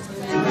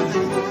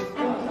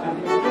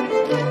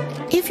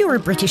 If you're a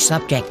British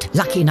subject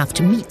lucky enough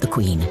to meet the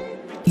Queen,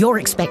 you're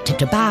expected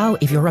to bow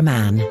if you're a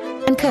man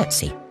and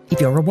curtsy if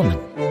you're a woman.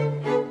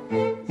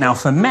 Now,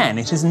 for men,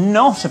 it is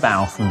not a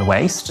bow from the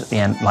waist at the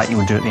end, like you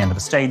would do at the end of a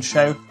stage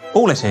show.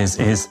 All it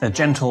is a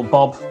gentle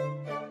bob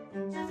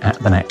at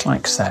the neck,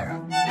 like so.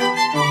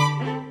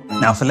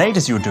 Now, for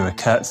ladies, you would do a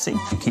curtsy.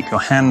 You keep your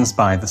hands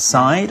by the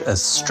side,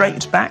 as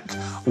straight back,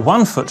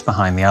 one foot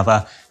behind the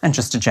other, and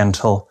just a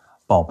gentle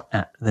bob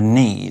at the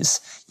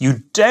knees.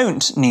 You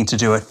don't need to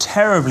do a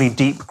terribly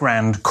deep,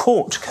 grand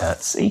court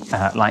curtsy,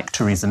 like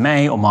Theresa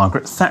May or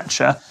Margaret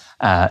Thatcher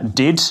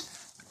did.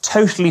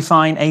 Totally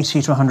fine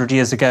 80 to 100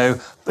 years ago,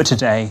 but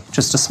today,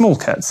 just a small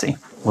curtsy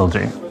will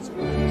do.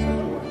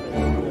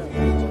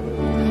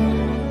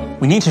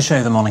 We need to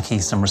show the monarchy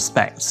some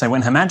respect, so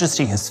when Her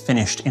Majesty has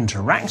finished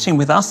interacting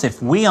with us,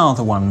 if we are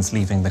the ones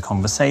leaving the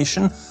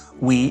conversation,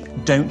 we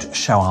don't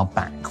show our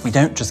back. We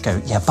don't just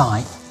go, yeah,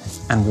 bye,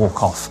 and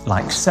walk off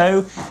like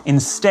so.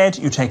 Instead,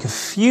 you take a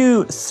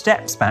few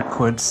steps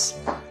backwards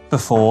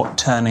before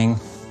turning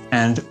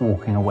and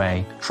walking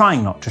away,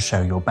 trying not to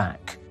show your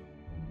back.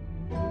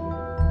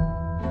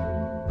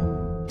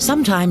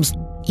 Sometimes,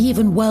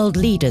 even world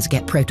leaders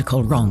get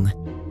protocol wrong,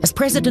 as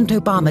President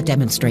Obama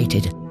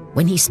demonstrated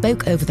when he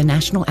spoke over the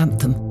national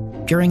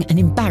anthem during an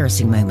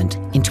embarrassing moment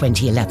in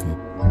 2011.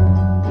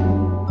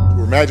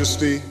 Her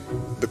Majesty,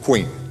 the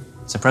Queen.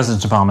 So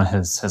President Obama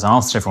has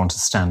asked everyone to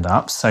stand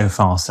up. So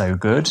far, so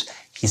good.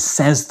 He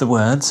says the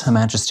words, Her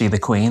Majesty, the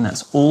Queen.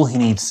 That's all he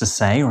needs to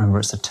say. Remember,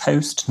 it's a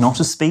toast,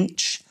 not a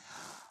speech.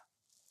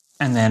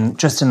 And then,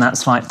 just in that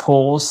slight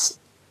pause,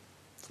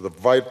 For the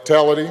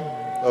vitality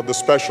of the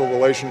special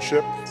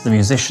relationship, the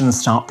musicians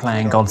start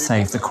playing God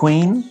Save the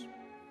Queen.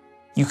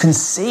 You can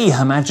see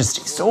Her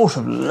Majesty sort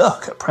of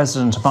look at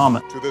President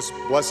Obama. To this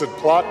blessed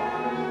plot,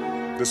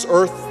 this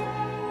earth,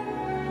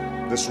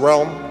 this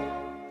realm.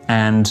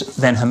 And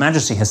then Her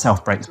Majesty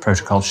herself breaks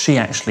protocol. She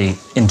actually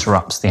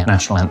interrupts the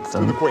national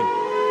anthem. To the Queen.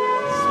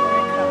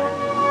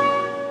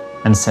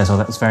 And says, oh,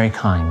 that was very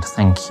kind,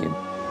 thank you.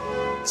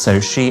 So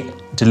she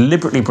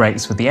deliberately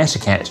breaks with the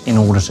etiquette in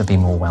order to be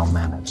more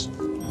well-mannered.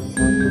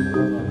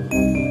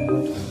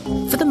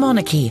 For the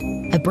monarchy,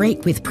 a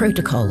break with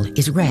protocol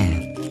is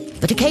rare.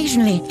 But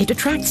occasionally, it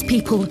attracts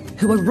people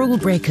who are rule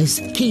breakers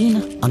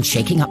keen on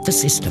shaking up the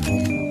system.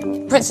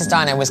 Princess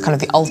Diana was kind of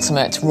the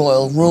ultimate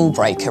royal rule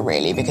breaker,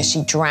 really, because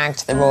she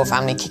dragged the royal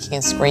family kicking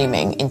and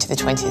screaming into the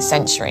 20th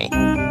century.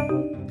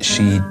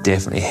 She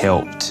definitely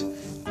helped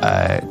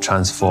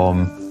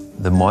transform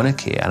the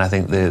monarchy, and I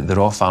think the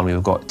royal family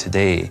we've got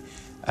today,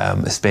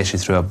 especially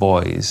through our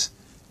boys,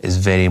 is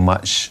very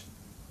much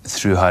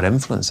through her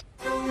influence.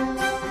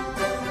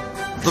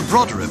 The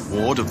Broderick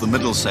ward of the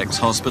Middlesex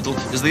Hospital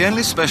is the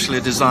only specially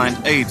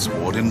designed AIDS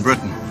ward in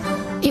Britain.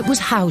 It was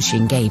how she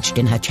engaged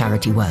in her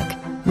charity work,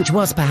 which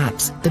was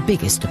perhaps the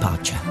biggest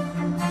departure.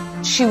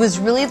 She was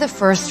really the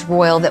first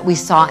royal that we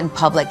saw in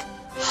public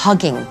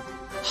hugging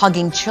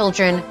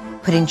children,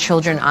 putting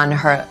children on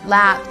her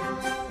lap.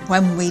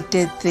 When we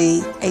did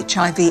the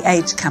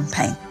HIV/AIDS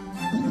campaign,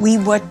 we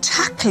were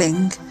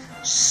tackling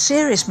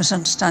serious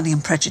misunderstanding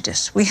and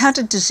prejudice. We had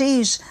a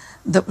disease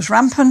that was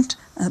rampant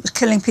and that was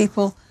killing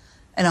people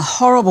in a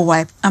horrible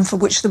way, and for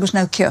which there was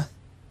no cure.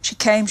 She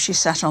came, she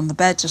sat on the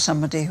beds of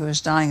somebody who was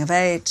dying of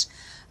AIDS,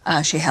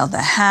 she held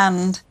their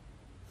hand,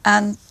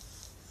 and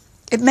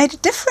it made a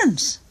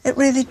difference. It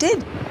really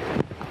did.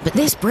 But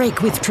this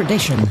break with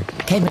tradition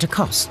came at a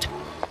cost.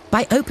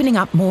 By opening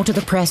up more to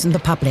the press and the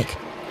public,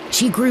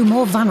 she grew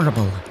more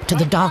vulnerable to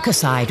the darker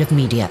side of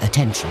media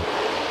attention.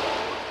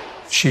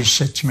 She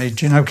said to me,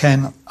 do you know,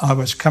 Ken, I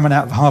was coming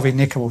out of Harvey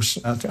Nichols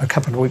a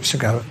couple of weeks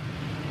ago,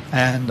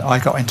 and I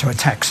got into a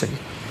taxi.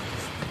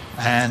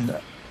 And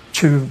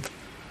two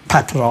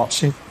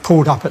paparazzi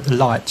pulled up at the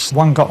lights.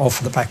 One got off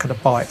the back of the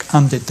bike,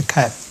 undid the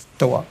cab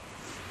door,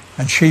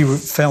 and she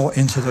fell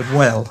into the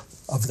well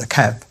of the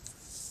cab.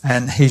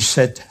 And he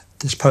said,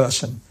 this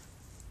person,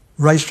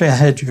 raise your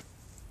head,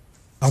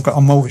 I've got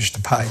a mortgage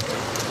to pay.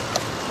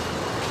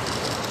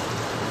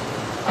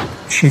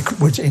 She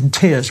was in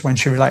tears when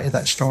she related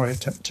that story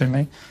to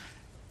me.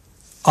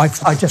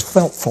 I just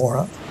felt for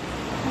her.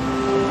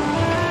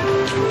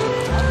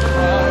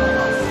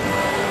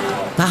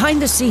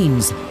 Behind the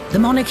scenes, the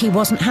monarchy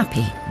wasn't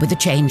happy with the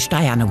change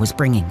Diana was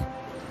bringing.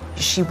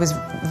 She was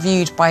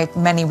viewed by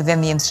many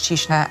within the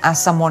institution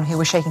as someone who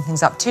was shaking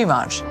things up too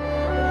much.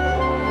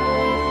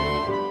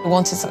 We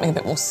wanted something a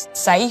bit more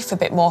safe, a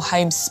bit more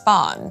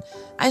homespun.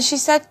 And she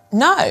said,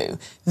 no,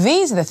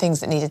 these are the things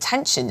that need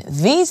attention.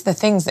 These are the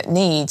things that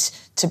need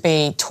to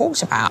be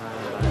talked about.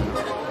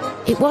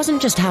 It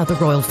wasn't just how the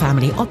royal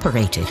family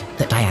operated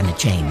that Diana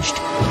changed.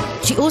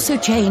 She also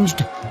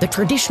changed the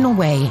traditional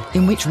way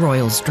in which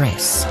royals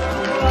dress.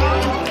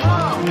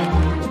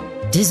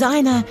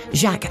 Designer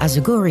Jacques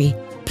Azaguri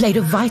played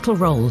a vital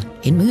role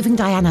in moving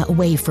Diana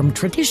away from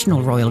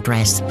traditional royal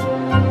dress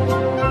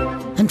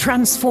and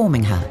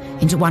transforming her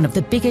into one of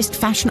the biggest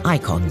fashion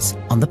icons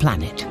on the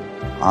planet.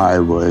 I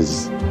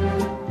was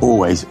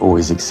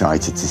always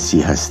excited to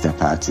see her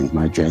step out in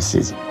my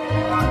dresses.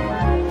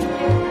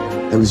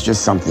 There was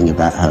just something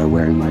about her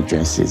wearing my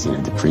dresses, you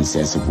know, the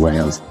Princess of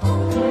Wales.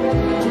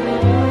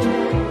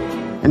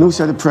 And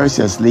also the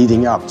process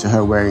leading up to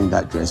her wearing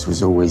that dress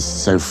was always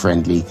so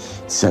friendly,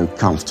 so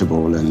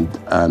comfortable and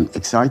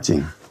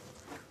exciting.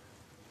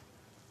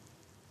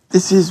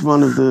 This is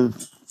one of the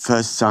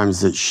first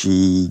times that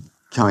she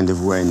kind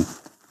of went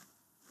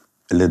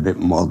a little bit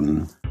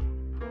modern.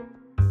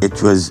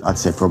 It was, I'd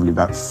say, probably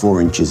about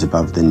 4 inches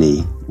above the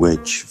knee,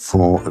 which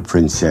for a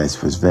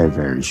princess was very,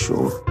 very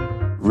short.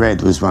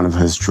 Red was one of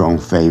her strong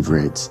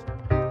favourites.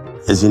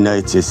 As you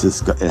notice,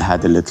 it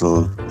had a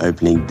little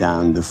opening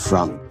down the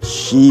front.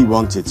 She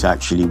wanted to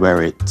actually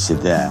wear it to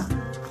there,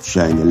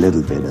 showing a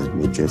little bit of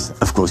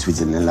midriff. Of course, we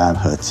didn't allow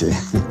her to.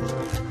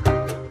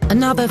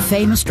 Another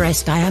famous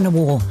dress Diana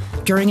wore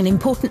during an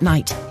important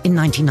night in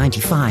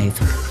 1995,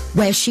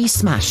 where she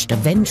smashed a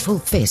vengeful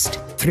fist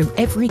through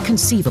every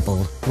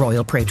conceivable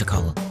royal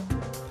protocol.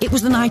 It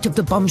was the night of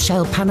the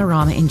bombshell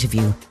Panorama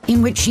interview,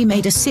 in which she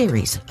made a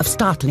series of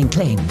startling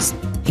claims,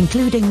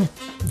 including,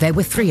 "There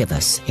were 3 of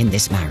us in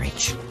this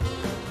marriage."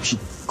 She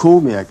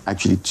called me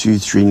actually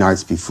 2-3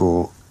 nights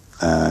before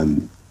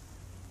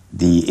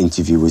the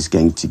interview was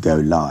going to go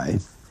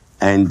live.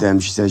 And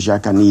she said,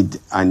 "Jacques,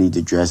 I need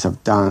a dress.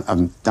 I've done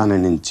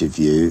an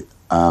interview.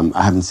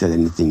 I haven't said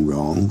anything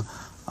wrong.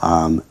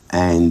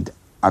 And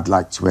I'd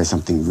like to wear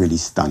something really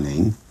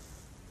stunning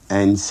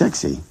and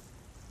sexy."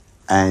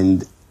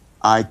 And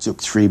I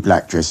took 3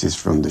 black dresses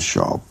from the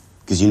shop,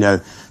 because, you know,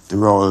 the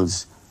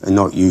royals are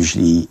not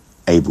usually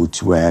able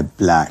to wear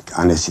black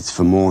unless it's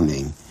for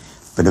mourning.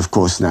 But of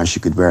course now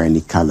she could wear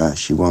any colour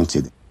she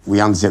wanted.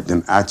 We unzipped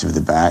them out of the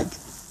bag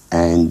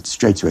and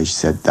straight away she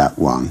said, "That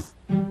one."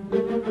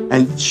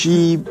 And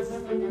she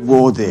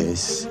wore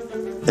this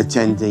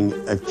attending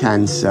a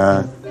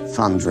cancer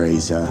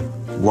fundraiser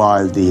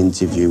while the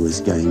interview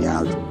was going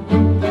out.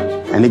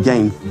 And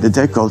again, the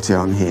décolleté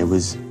on here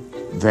was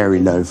very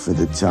low for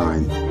the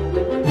time.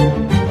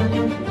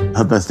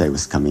 Her birthday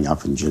was coming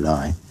up in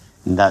July,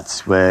 and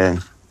that's where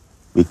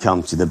we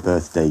come to the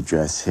birthday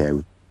dress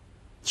here.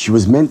 She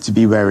was meant to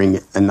be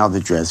wearing another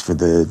dress for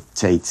the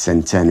Tate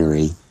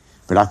centenary,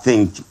 but I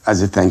think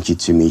as a thank you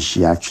to me,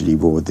 she actually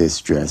wore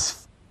this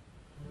dress.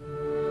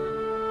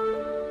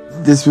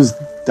 This was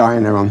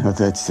Diana on her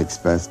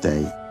 36th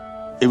birthday.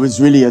 It was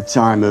really a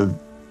time of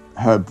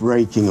her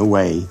breaking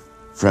away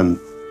from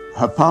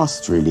her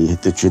past, really,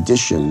 the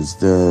traditions,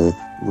 the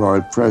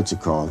royal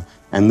protocol,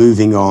 and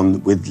moving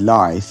on with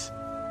life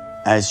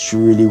as she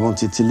really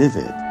wanted to live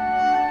it.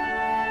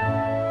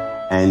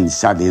 And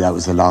sadly, that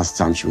was the last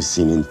time she was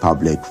seen in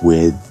public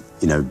with,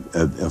 you know,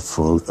 a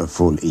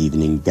full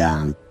evening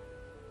gown.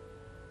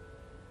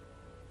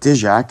 Dear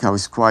Jacques, I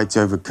was quite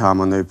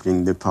overcome on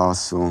opening the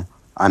parcel.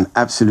 I'm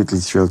absolutely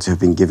thrilled to have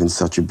been given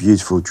such a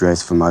beautiful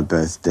dress for my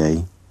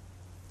birthday.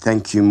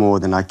 Thank you more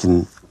than I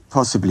can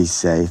possibly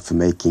say for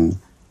making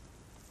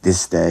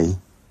this day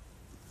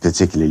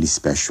particularly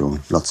special.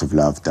 Lots of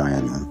love,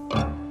 Diana.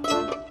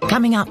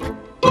 Coming up,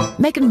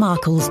 Meghan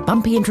Markle's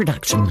bumpy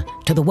introduction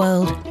to the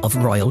world of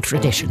royal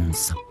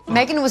traditions.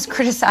 Meghan was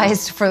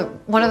criticized for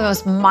one of the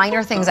most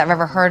minor things I've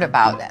ever heard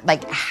about,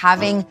 like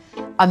having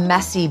a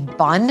messy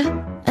bun.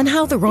 And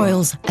how the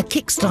royals are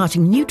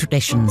kick-starting new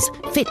traditions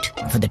fit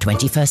for the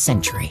 21st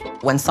century.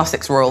 When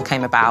Sussex Royal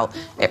came about,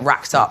 it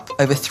racked up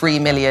over 3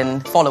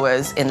 million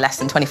followers in less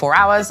than 24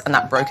 hours, and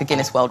that broke a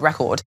Guinness World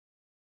Record.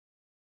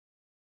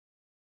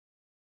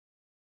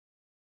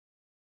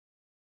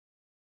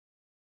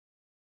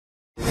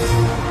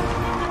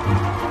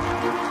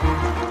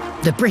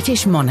 The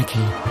British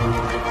monarchy.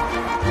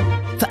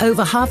 For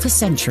over half a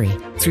century,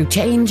 through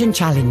change and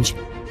challenge,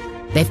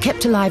 they've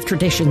kept alive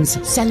traditions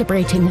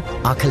celebrating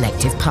our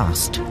collective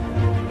past.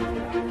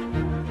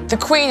 The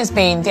Queen has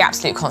been the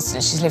absolute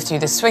constant. She's lived through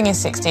the swinging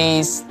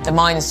 60s, the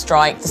miners'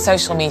 strike, the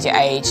social media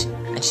age,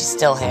 and she's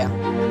still here.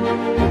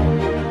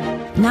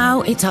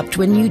 Now it's up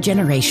to a new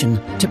generation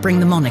to bring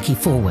the monarchy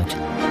forward.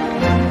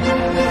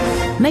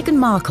 Meghan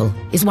Markle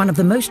is one of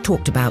the most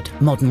talked about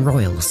modern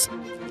royals.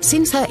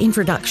 Since her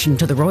introduction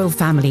to the royal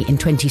family in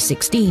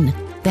 2016,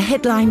 the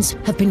headlines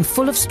have been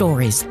full of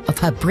stories of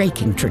her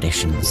breaking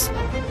traditions.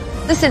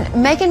 Listen,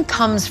 Meghan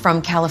comes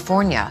from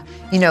California,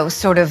 you know,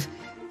 sort of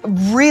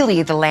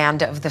really the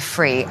land of the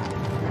free.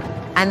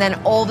 And then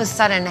all of a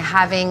sudden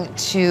having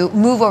to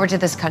move over to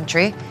this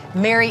country,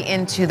 marry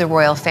into the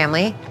royal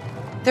family.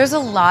 There's a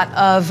lot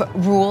of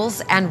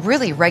rules and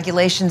really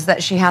regulations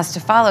that she has to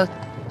follow.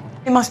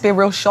 It must be a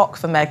real shock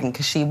for Meghan,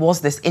 because she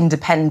was this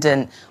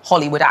independent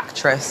Hollywood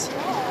actress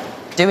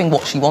doing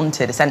what she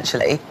wanted,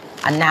 essentially.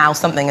 And now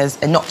something as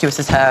innocuous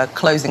as her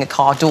closing a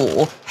car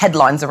door,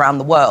 headlines around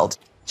the world.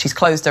 She's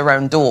closed her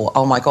own door.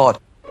 Oh, my God.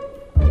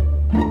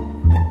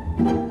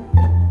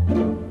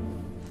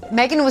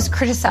 Meghan was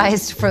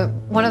criticized for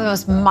one of the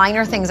most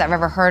minor things I've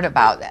ever heard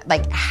about,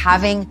 like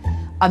having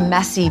a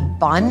messy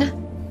bun.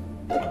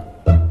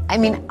 I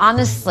mean,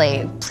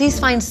 honestly, please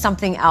find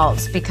something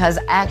else, because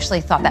I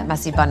actually thought that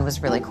messy bun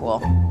was really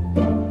cool.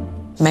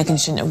 Meghan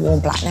shouldn't have worn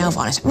black nail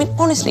varnish. I mean,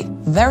 honestly,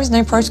 there is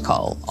no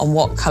protocol on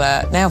what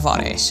colour nail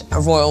varnish a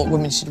royal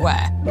woman should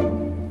wear.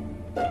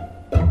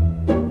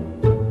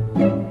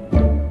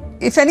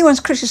 If anyone's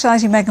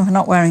criticising Meghan for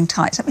not wearing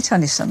tights, let me tell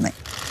you something.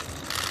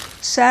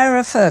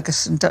 Sarah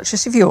Ferguson,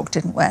 Duchess of York,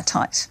 didn't wear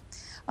tights.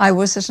 I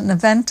was at an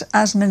event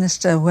as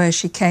minister where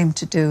she came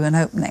to do an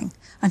opening,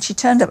 and she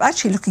turned up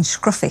actually looking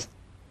scruffy,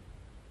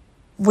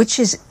 which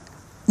is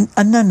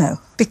a no-no,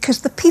 because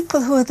the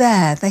people who are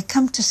there, they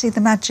come to see the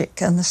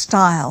magic and the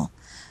style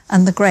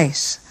and the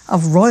grace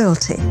of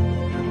royalty.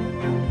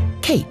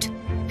 Kate,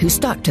 who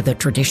stuck to the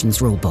traditions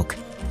rulebook,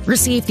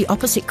 received the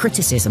opposite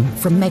criticism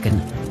from Meghan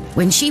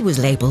when she was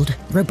labelled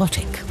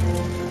robotic.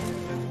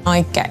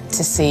 I get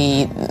to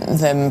see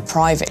them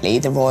privately,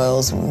 the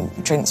royals, and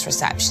drinks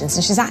receptions,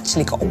 and she's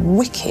actually got a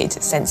wicked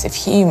sense of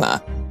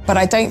humour. But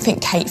I don't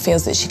think Kate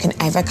feels that she can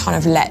ever kind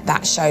of let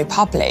that show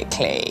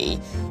publicly,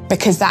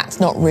 because that's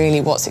not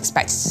really what's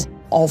expected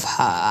of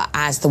her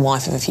as the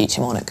wife of a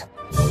future monarch.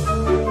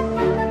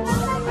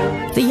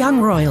 The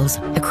young royals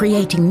are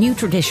creating new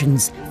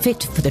traditions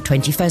fit for the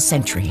 21st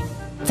century,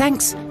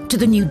 thanks to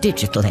the new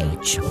digital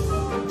age.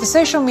 The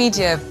social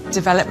media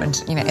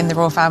development, in the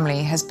royal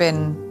family has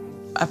been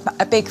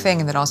a big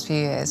thing in the last few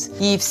years.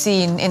 You've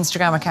seen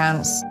Instagram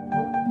accounts.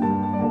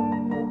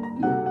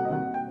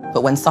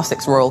 But when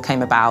Sussex Royal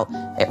came about,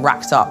 it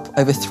racked up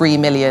over 3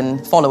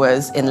 million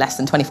followers in less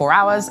than 24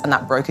 hours, and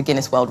that broke a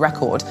Guinness World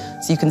Record.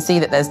 So you can see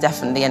that there's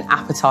definitely an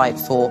appetite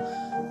for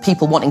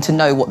people wanting to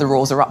know what the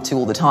royals are up to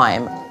all the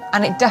time.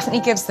 And it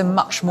definitely gives them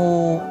much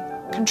more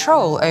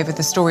control over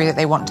the story that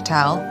they want to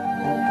tell.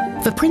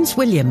 For Prince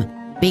William,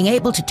 being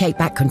able to take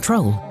back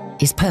control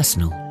is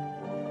personal.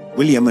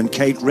 William and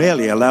Kate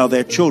rarely allow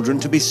their children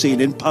to be seen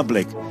in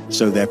public,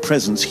 so their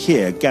presence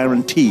here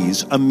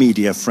guarantees a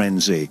media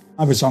frenzy.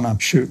 I was on a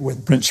shoot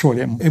with Prince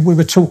William. We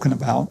were talking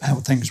about how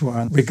things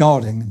were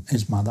regarding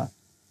his mother.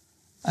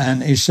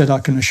 And he said, I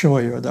can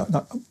assure you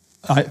that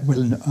I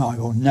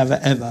will never,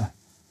 ever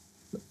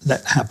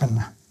let happen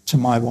to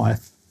my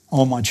wife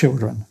or my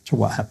children to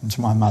what happened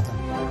to my mother.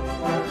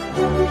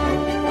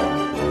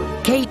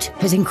 Kate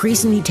has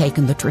increasingly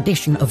taken the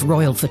tradition of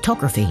royal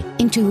photography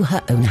into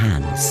her own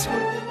hands.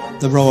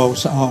 The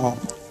royals are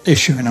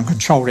issuing and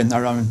controlling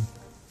their own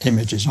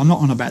images. I'm not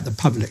on about the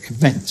public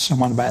events.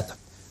 I'm on about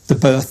the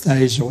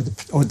birthdays or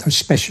the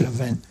special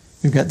event.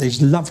 You get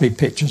these lovely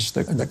pictures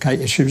that Kate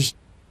issues.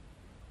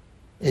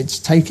 It's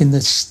taking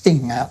the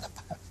sting out of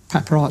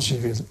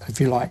paparazzi, if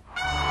you like.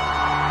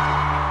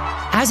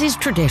 As is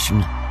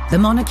tradition, the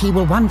monarchy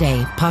will one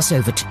day pass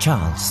over to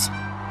Charles.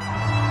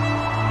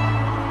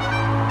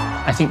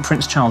 I think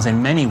Prince Charles,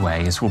 in many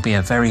ways, will be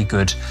a very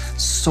good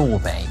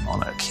sorbet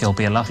monarch. He'll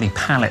be a lovely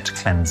palate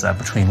cleanser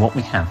between what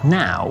we have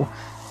now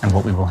and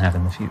what we will have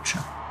in the future.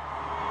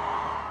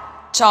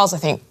 Charles, I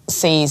think,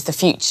 sees the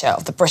future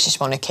of the British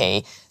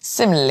monarchy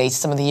similarly to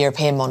some of the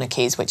European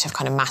monarchies, which have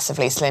kind of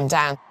massively slimmed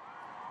down.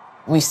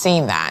 We've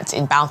seen that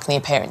in balcony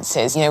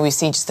appearances. We've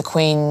seen just the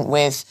Queen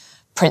with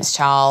Prince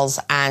Charles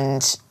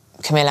and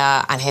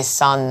Camilla and his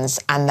sons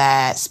and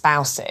their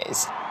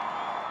spouses.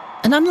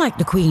 And unlike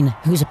the Queen,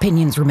 whose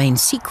opinions remain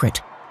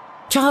secret,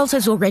 Charles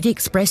has already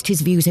expressed his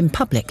views in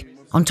public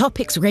on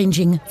topics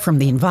ranging from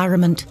the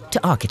environment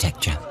to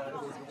architecture.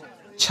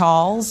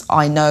 Charles,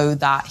 I know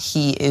that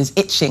he is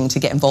itching to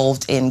get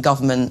involved in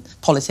government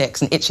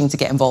politics and itching to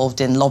get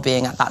involved in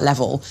lobbying at that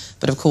level,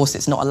 but of course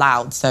it's not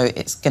allowed, so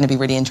it's going to be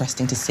really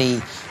interesting to see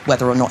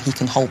whether or not he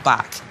can hold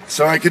back.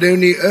 So I can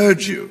only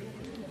urge you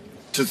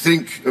to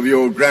think of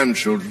your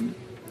grandchildren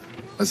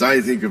as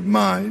I think of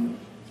mine,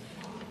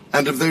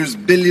 and of those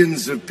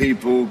billions of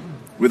people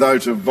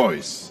without a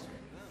voice.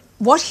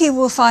 What he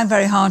will find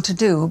very hard to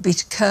do will be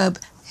to curb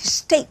his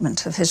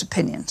statement of his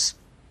opinions,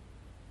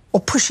 or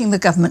pushing the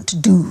government to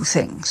do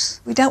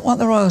things. We don't want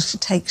the royals to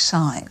take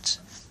sides.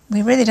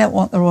 We really don't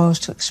want the royals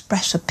to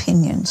express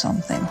opinions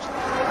on things.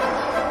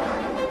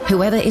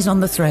 Whoever is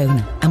on the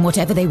throne and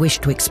whatever they wish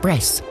to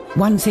express,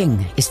 one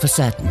thing is for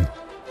certain.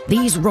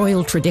 These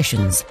royal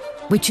traditions,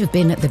 which have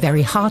been at the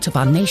very heart of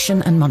our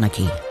nation and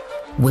monarchy,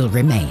 will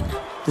remain.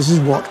 This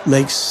is what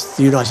makes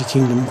the United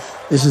Kingdom,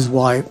 this is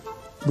why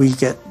we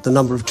get the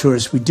number of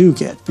tourists we do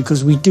get,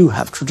 because we do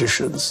have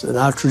traditions, and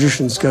our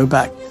traditions go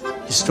back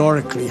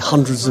historically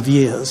hundreds of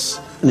years,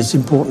 and it's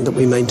important that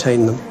we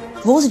maintain them.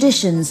 Royal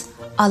traditions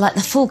are like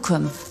the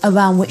fulcrum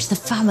around which the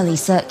family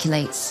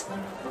circulates.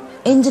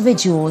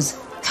 Individuals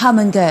come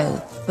and go,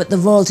 but the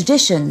royal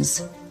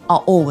traditions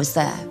are always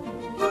there.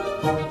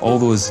 All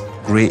those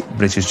great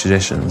British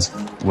traditions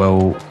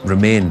will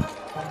remain.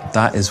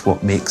 That is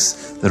what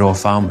makes the royal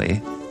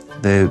family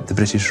the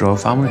British royal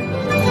family.